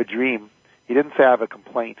 "I have a dream," he didn't say, "I have a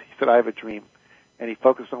complaint." He said, "I have a dream." And he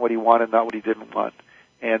focused on what he wanted, not what he didn't want.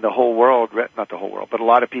 And the whole world, not the whole world, but a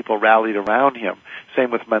lot of people rallied around him.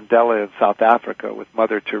 Same with Mandela in South Africa, with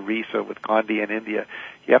Mother Teresa, with Gandhi in India.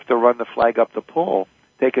 You have to run the flag up the pole,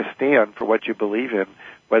 take a stand for what you believe in,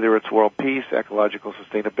 whether it's world peace, ecological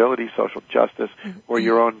sustainability, social justice, or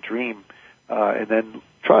your own dream, and then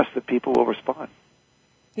trust that people will respond.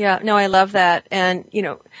 Yeah, no, I love that. And,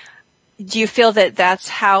 do you feel that that's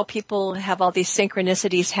how people have all these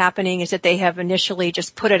synchronicities happening, is that they have initially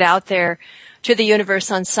just put it out there to the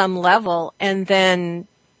universe on some level, and then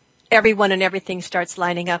everyone and everything starts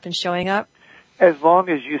lining up and showing up? As long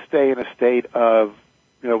as you stay in a state of,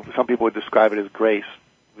 some people would describe it as grace.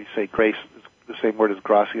 We say grace is the same word as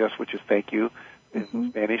gracias, which is thank you.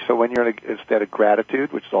 in Spanish. So when you're in a state of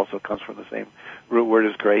gratitude, which also comes from the same root word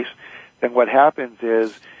as grace, then what happens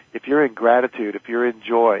is if you're in gratitude, if you're in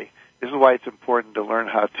joy, this is why it's important to learn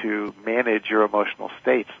how to manage your emotional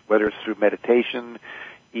states, whether it's through meditation,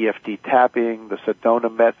 EFT tapping, the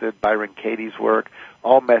Sedona method, Byron Katie's work,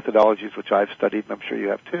 all methodologies which I've studied, and I'm sure you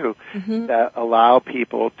have too, that allow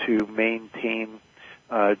people to maintain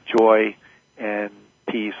joy and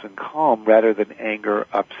peace and calm rather than anger,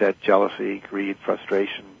 upset, jealousy, greed,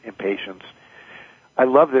 frustration, impatience. I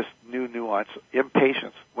love this new nuance,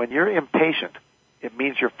 impatience. When you're impatient, it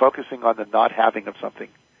means you're focusing on the not having of something.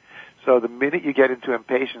 So the minute you get into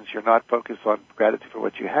impatience, you're not focused on gratitude for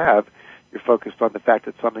what you have. You're focused on the fact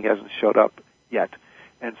that something hasn't showed up yet.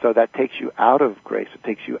 And so that takes you out of grace. It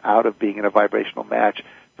takes you out of being in a vibrational match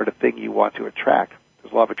for the thing you want to attract.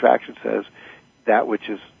 Because law of attraction says that which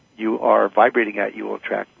is you are vibrating at, you will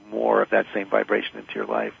attract more of that same vibration into your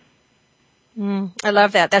life. I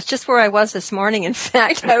love that. That's just where I was this morning. In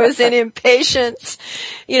fact, I was in impatience,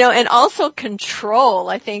 and also control,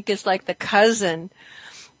 I think, is like the cousin,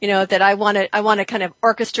 that I want to kind of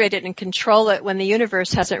orchestrate it and control it when the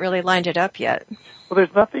universe hasn't really lined it up yet. Well,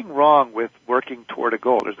 there's nothing wrong with working toward a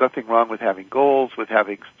goal. There's nothing wrong with having goals, with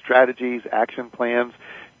having strategies, action plans,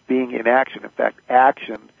 being in action. In fact,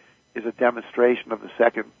 action is a demonstration of the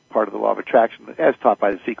second part of the law of attraction, as taught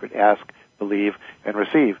by The Secret: ask, believe, and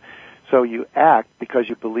receive. So you act because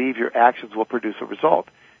you believe your actions will produce a result.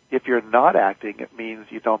 If you're not acting, it means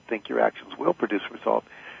you don't think your actions will produce a result.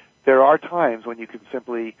 There are times when you can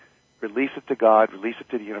simply release it to God, release it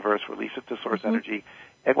to the universe, release it to source energy,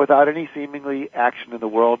 and without any seemingly action in the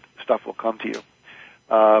world, stuff will come to you.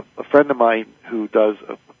 A friend of mine who does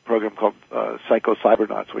a program called Psycho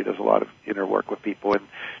Cybernauts, where he does a lot of inner work with people in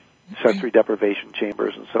sensory deprivation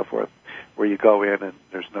chambers and so forth, where you go in and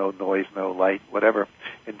there's no noise, no light, whatever.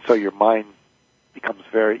 And so your mind you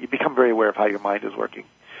become very aware of how your mind is working.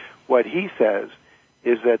 What he says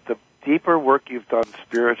is that the deeper work you've done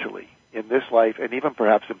spiritually in this life and even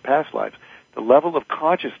perhaps in past lives, the level of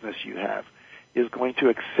consciousness you have is going to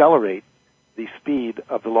accelerate the speed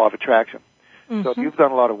of the law of attraction. So if you've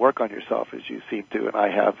done a lot of work on yourself, as you seem to, and I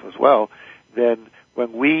have as well, then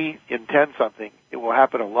when we intend something, it will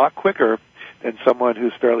happen a lot quicker than someone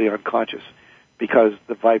who's fairly unconscious, because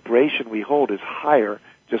the vibration we hold is higher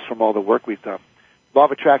just from all the work we've done. Law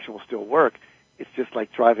of attraction will still work. It's just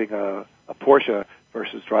like driving a Porsche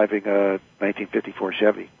versus driving a 1954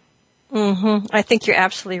 Chevy. I think you're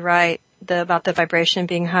absolutely right about the vibration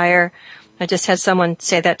being higher. I just had someone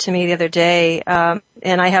say that to me the other day,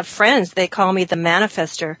 and I have friends, they call me the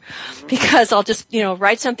manifester, because I'll just,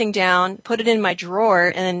 write something down, put it in my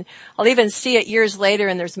drawer, and I'll even see it years later,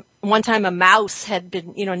 and there's one time a mouse had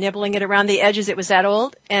been, nibbling it around the edges, it was that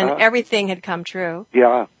old, and everything had come true.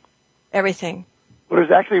 Yeah. Everything. Well,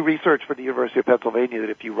 there's actually research from the University of Pennsylvania that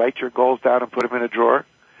if you write your goals down and put them in a drawer,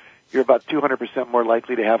 you're about 200% more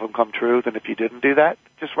likely to have them come true than if you didn't do that.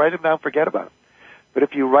 Just write them down, forget about them. But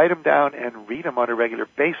if you write them down and read them on a regular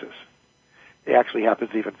basis, it actually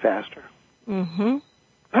happens even faster.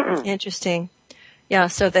 Interesting. Yeah,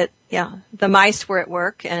 so that, the mice were at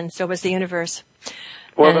work, and so was the universe.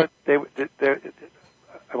 Well, I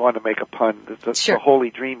wanted to make a pun. The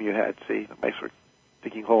holy dream you had, see, the mice were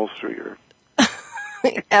digging holes through your...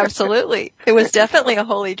 Absolutely. It was definitely a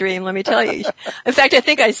holy dream, let me tell you. In fact, I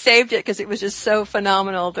think I saved it because it was just so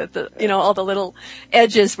phenomenal that all the little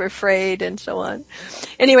edges were frayed and so on.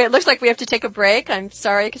 Anyway, it looks like we have to take a break. I'm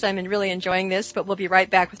sorry because I'm really enjoying this, but we'll be right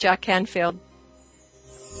back with Jack Canfield.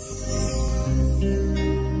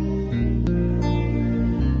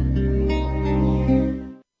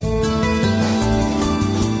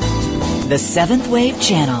 The Seventh Wave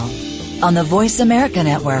Channel on the Voice America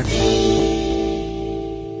Network.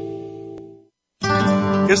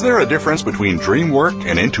 Is there a difference between dream work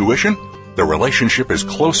and intuition? The relationship is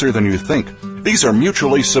closer than you think. These are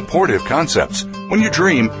mutually supportive concepts. When you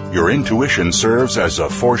dream, your intuition serves as a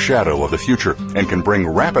foreshadow of the future and can bring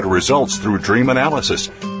rapid results through dream analysis.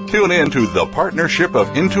 Tune in to The Partnership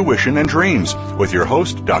of Intuition and Dreams with your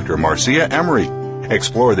host, Dr. Marcia Emery.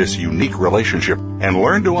 Explore this unique relationship and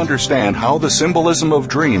learn to understand how the symbolism of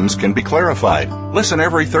dreams can be clarified. Listen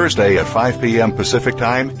every Thursday at 5 p.m. Pacific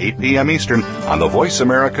Time, 8 p.m. Eastern on the Voice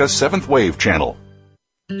America 7th Wave Channel.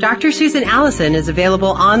 Dr. Susan Allison is available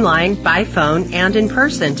online, by phone, and in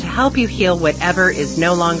person to help you heal whatever is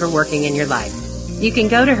no longer working in your life. You can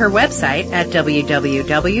go to her website at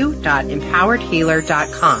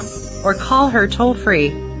www.empoweredhealer.com or call her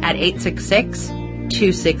toll-free at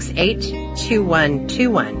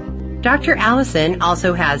 866-268-2121. Dr. Allison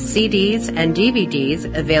also has CDs and DVDs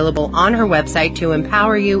available on her website to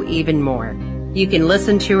empower you even more. You can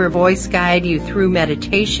listen to her voice guide you through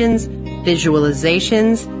meditations,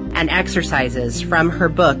 visualizations, and exercises from her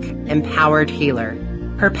book, Empowered Healer.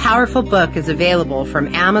 Her powerful book is available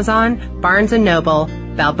from Amazon, Barnes & Noble,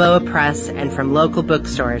 Balboa Press, and from local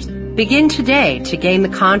bookstores. Begin today to gain the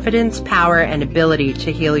confidence, power, and ability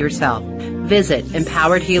to heal yourself. Visit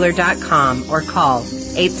empoweredhealer.com or call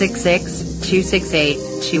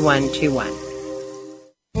 866-268-2121.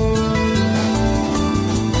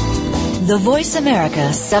 The Voice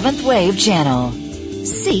America 7th Wave Channel.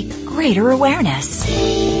 Seek greater awareness.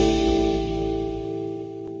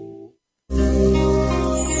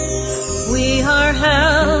 We are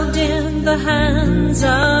held in the hands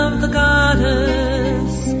of the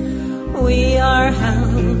goddess. We are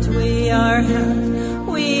held, we are held,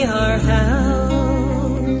 we are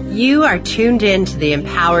held. You are tuned in to the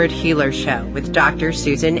Empowered Healer Show with Dr.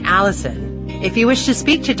 Susan Allison. If you wish to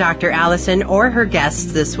speak to Dr. Allison or her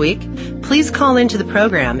guests this week, please call into the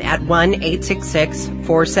program at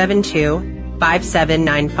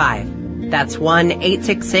 1-866-472-5795. That's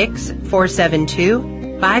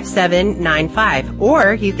 1-866-472-5795.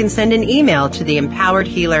 Or you can send an email to the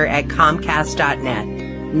empoweredhealer@comcast.net.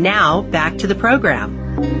 Now, back to the program.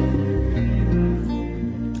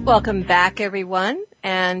 Welcome back, everyone.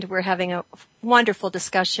 And we're having a wonderful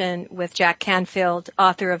discussion with Jack Canfield,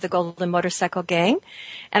 author of The Golden Motorcycle Gang.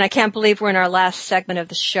 And I can't believe we're in our last segment of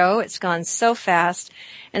the show. It's gone so fast.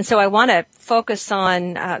 And so I want to focus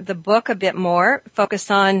on the book a bit more, focus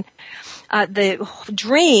on the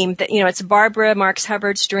dream that, it's Barbara Marx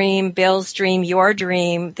Hubbard's dream, Bill's dream, your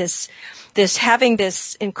dream, this having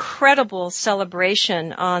this incredible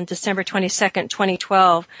celebration on December 22nd,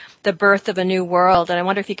 2012, the birth of a new world. And I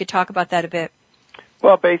wonder if you could talk about that a bit.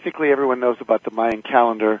 Well, basically everyone knows about the Mayan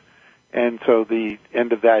calendar, and so the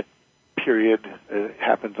end of that period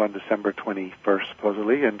happens on December 21st,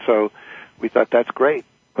 supposedly, and so we thought that's great.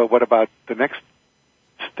 But what about the next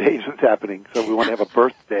stage that's happening? So we want to have a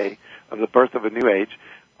birthday of the birth of a new age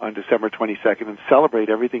on December 22nd and celebrate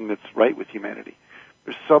everything that's right with humanity.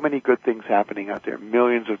 There's so many good things happening out there,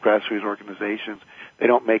 millions of grassroots organizations. They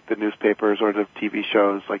don't make the newspapers or the TV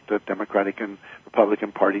shows like the Democratic and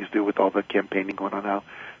Republican parties do with all the campaigning going on now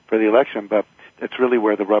for the election, but that's really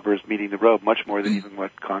where the rubber is meeting the road, much more than even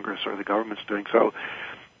what Congress or the government's doing. So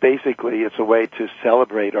basically it's a way to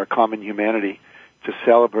celebrate our common humanity, to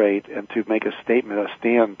celebrate and to make a statement,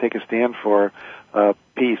 take a stand for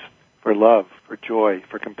peace, for love, for joy,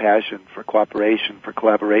 for compassion, for cooperation, for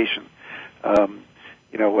collaboration.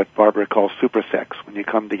 What Barbara calls super sex, when you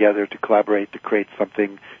come together to collaborate to create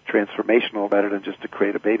something transformational rather than just to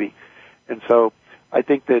create a baby. And so I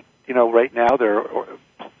think that, right now there are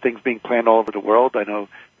things being planned all over the world. I know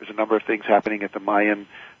there's a number of things happening at the Mayan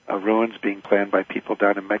ruins being planned by people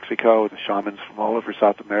down in Mexico, the shamans from all over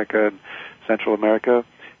South America and Central America.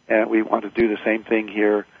 And we want to do the same thing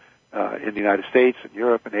here in the United States and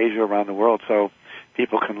Europe and Asia, around the world. So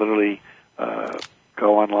people can literally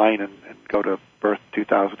go online and go to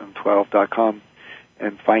birth2012.com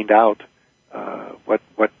and find out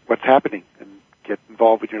what's happening and get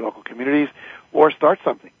involved with your local communities or start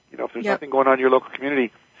something. If there's nothing going on in your local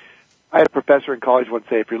community, I had a professor in college once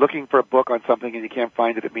say, if you're looking for a book on something and you can't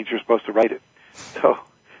find it, it means you're supposed to write it. So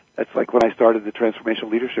that's like when I started the Transformational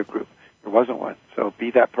Leadership Group. There wasn't one. So be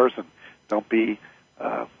that person. Don't be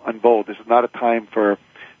unbold. This is not a time for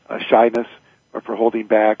shyness or for holding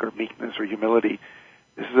back or meekness or humility.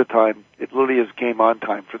 This is a time, it literally is game on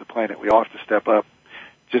time for the planet. We all have to step up.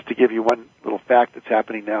 Just to give you one little fact that's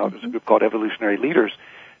happening now, there's a group called Evolutionary Leaders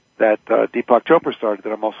that Deepak Chopra started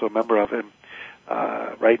that I'm also a member of. And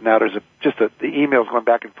right now there's the emails going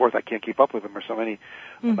back and forth. I can't keep up with them. There's so many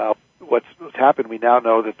about what's happened. We now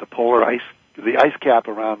know that the ice cap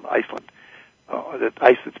around Iceland, the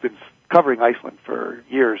ice that's been covering Iceland for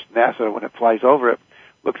years, NASA, when it flies over it,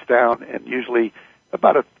 looks down and usually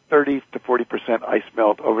about a 30 to 40% ice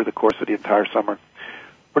melt over the course of the entire summer.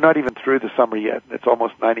 We're not even through the summer yet. It's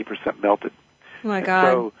almost 90% melted. Oh my God.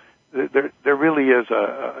 So there really is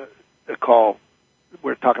a call.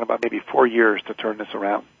 We're talking about maybe 4 years to turn this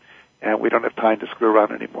around, and we don't have time to screw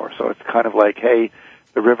around anymore. So it's kind of like, hey,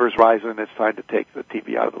 the river's rising. It's time to take the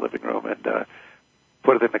TV out of the living room and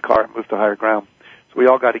put it in the car and move to higher ground. So we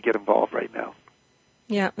all got to get involved right now.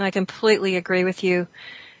 Yeah, I completely agree with you.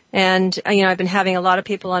 And, I've been having a lot of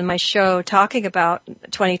people on my show talking about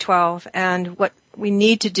 2012 and what we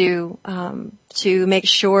need to do to make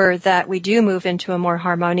sure that we do move into a more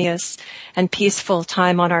harmonious and peaceful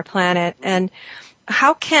time on our planet. And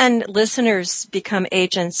how can listeners become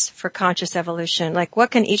agents for conscious evolution? Like,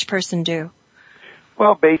 what can each person do?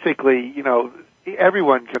 Well, basically,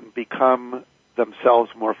 everyone can become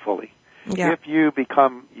themselves more fully. Yeah. If you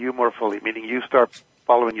become you more fully, meaning you start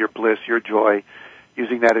following your bliss, your joy,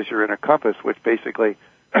 using that as your inner compass, which basically,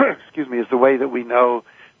 is the way that we know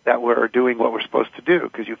that we're doing what we're supposed to do,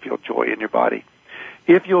 because you feel joy in your body.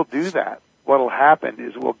 If you'll do that, what will happen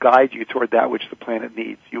is it will guide you toward that which the planet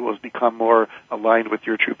needs. You will become more aligned with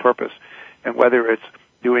your true purpose. And whether it's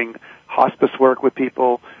doing hospice work with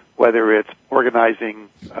people, whether it's organizing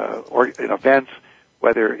events,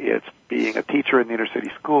 whether it's being a teacher in the inner city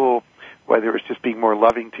school, whether it's just being more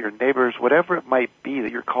loving to your neighbors, whatever it might be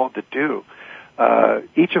that you're called to do,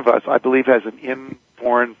 each of us, I believe, has an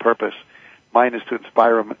inborn purpose. Mine is to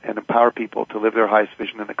inspire and empower people to live their highest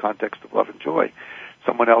vision in the context of love and joy.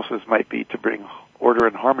 Someone else's might be to bring order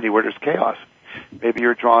and harmony where there's chaos. Maybe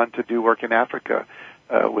you're drawn to do work in Africa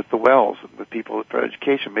with the wells and with people for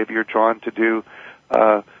education. Maybe you're drawn to do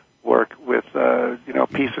work with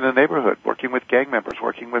peace in the neighborhood, working with gang members,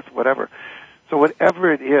 working with whatever. So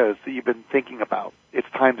whatever it is that you've been thinking about, it's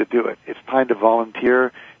time to do it. It's time to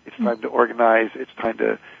volunteer. It's time to organize. It's time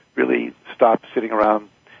to really stop sitting around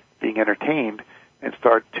being entertained and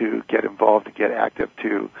start to get involved and get active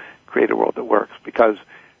to create a world that works. Because,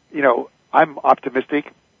 I'm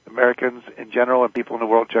optimistic. Americans in general and people in the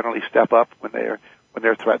world generally step up when they're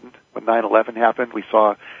threatened. When 9/11 happened, we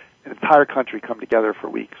saw an entire country come together for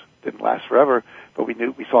weeks. Didn't last forever, but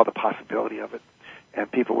we saw the possibility of it. And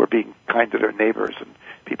people were being kind to their neighbors, and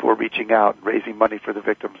people were reaching out and raising money for the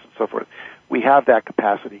victims and so forth. We have that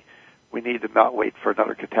capacity. We need to not wait for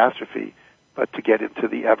another catastrophe, but to get into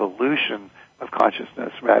the evolution of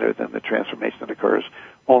consciousness rather than the transformation that occurs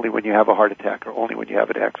only when you have a heart attack or only when you have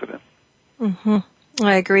an accident. Mm-hmm.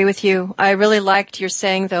 I agree with you. I really liked your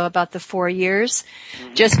saying, though, about the 4 years,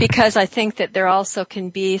 just because I think that there also can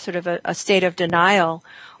be sort of a state of denial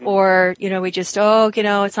or, we just,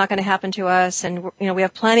 it's not going to happen to us and, we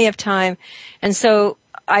have plenty of time. And so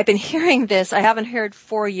I've been hearing this. I haven't heard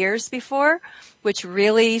 4 years before, which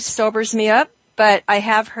really sobers me up. But I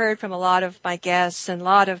have heard from a lot of my guests and a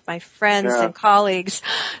lot of my friends and colleagues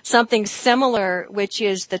something similar, which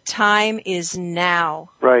is the time is now.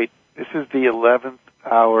 Right. This is the 11th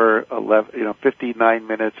hour, 59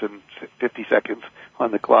 minutes and 50 seconds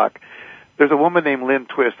on the clock. There's a woman named Lynn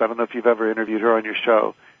Twist. I don't know if you've ever interviewed her on your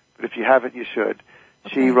show, but if you haven't, you should.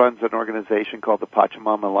 Okay. She runs an organization called the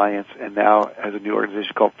Pachamama Alliance and now has a new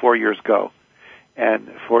organization called 4 Years Go.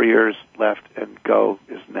 And 4 years left and go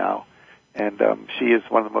is now. And she is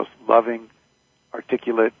one of the most loving,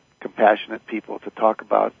 articulate, compassionate people to talk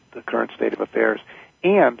about the current state of affairs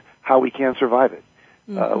and how we can survive it.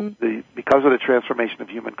 Because of the transformation of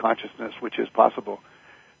human consciousness, which is possible.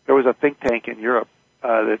 There was a think tank in Europe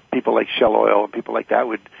that people like Shell Oil and people like that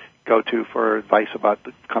would go to for advice about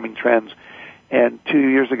the coming trends. And 2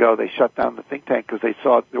 years ago, they shut down the think tank because they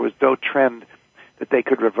saw there was no trend that they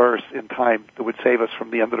could reverse in time that would save us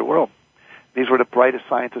from the end of the world. These were the brightest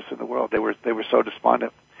scientists in the world. They were so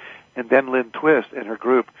despondent. And then Lynn Twist and her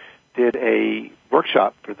group did a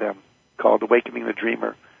workshop for them called Awakening the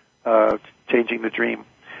Dreamer, Changing the Dream.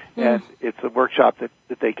 And it's a workshop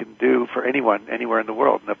that they can do for anyone, anywhere in the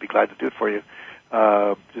world, and they'll be glad to do it for you.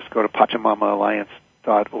 Just go to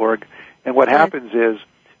PachamamaAlliance.org. And what happens is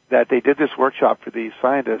that they did this workshop for these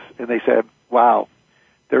scientists, and they said, wow,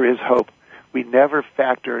 there is hope. We never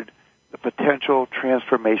factored the potential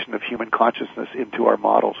transformation of human consciousness into our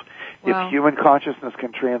models. Wow. If human consciousness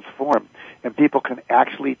can transform and people can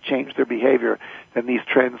actually change their behavior, then these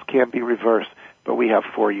trends can be reversed. But we have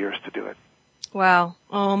 4 years to do it. Wow.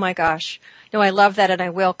 Oh, my gosh. No, I love that, and I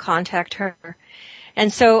will contact her.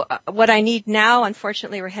 And so what I need now,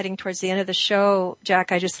 unfortunately, we're heading towards the end of the show,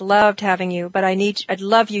 Jack. I just loved having you, but I'd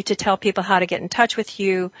love you to tell people how to get in touch with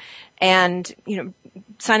you and,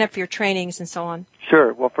 sign up for your trainings and so on.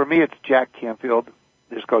 Sure. Well, for me, it's Jack Canfield.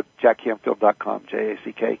 Just go jackcanfield.com,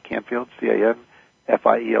 J-A-C-K, Canfield,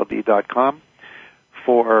 C-A-N-F-I-E-L-D.com.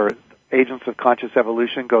 For Agents of Conscious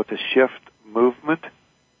Evolution, go to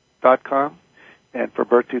shiftmovement.com. And for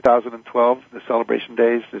Birth 2012, the celebration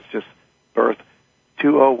days, it's just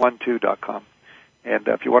birth2012.com. And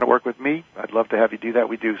if you want to work with me, I'd love to have you do that.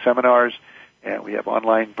 We do seminars, and we have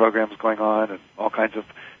online programs going on and all kinds of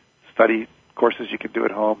study courses you can do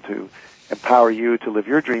at home to empower you to live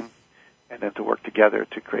your dream and then to work together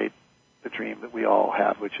to create the dream that we all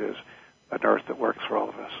have, which is an earth that works for all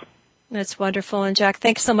of us. That's wonderful. And Jack,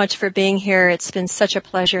 thanks so much for being here. It's been such a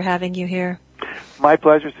pleasure having you here. My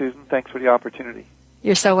pleasure, Susan. Thanks for the opportunity.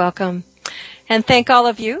 You're so welcome. And thank all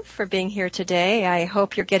of you for being here today. I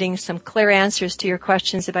hope you're getting some clear answers to your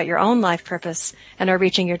questions about your own life purpose and are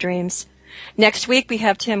reaching your dreams. Next week, we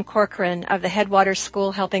have Tim Corcoran of the Headwaters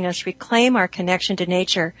School helping us reclaim our connection to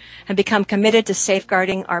nature and become committed to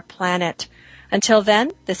safeguarding our planet. Until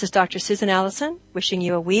then, this is Dr. Susan Allison wishing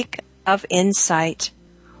you a week of insight.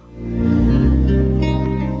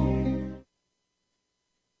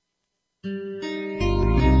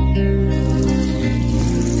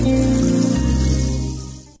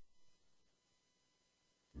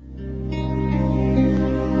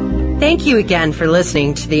 Thank you again for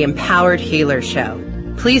listening to the Empowered Healer Show.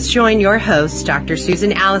 Please join your host, Dr.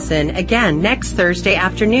 Susan Allison, again next Thursday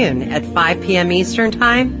afternoon at 5 p.m. Eastern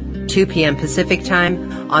Time, 2 p.m. Pacific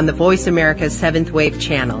Time on the Voice America 7th Wave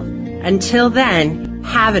channel. Until then,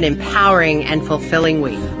 have an empowering and fulfilling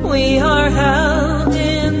week. We are held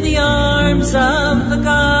in the arms of the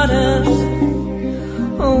goddess.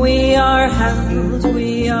 We are held,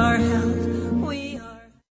 we are held.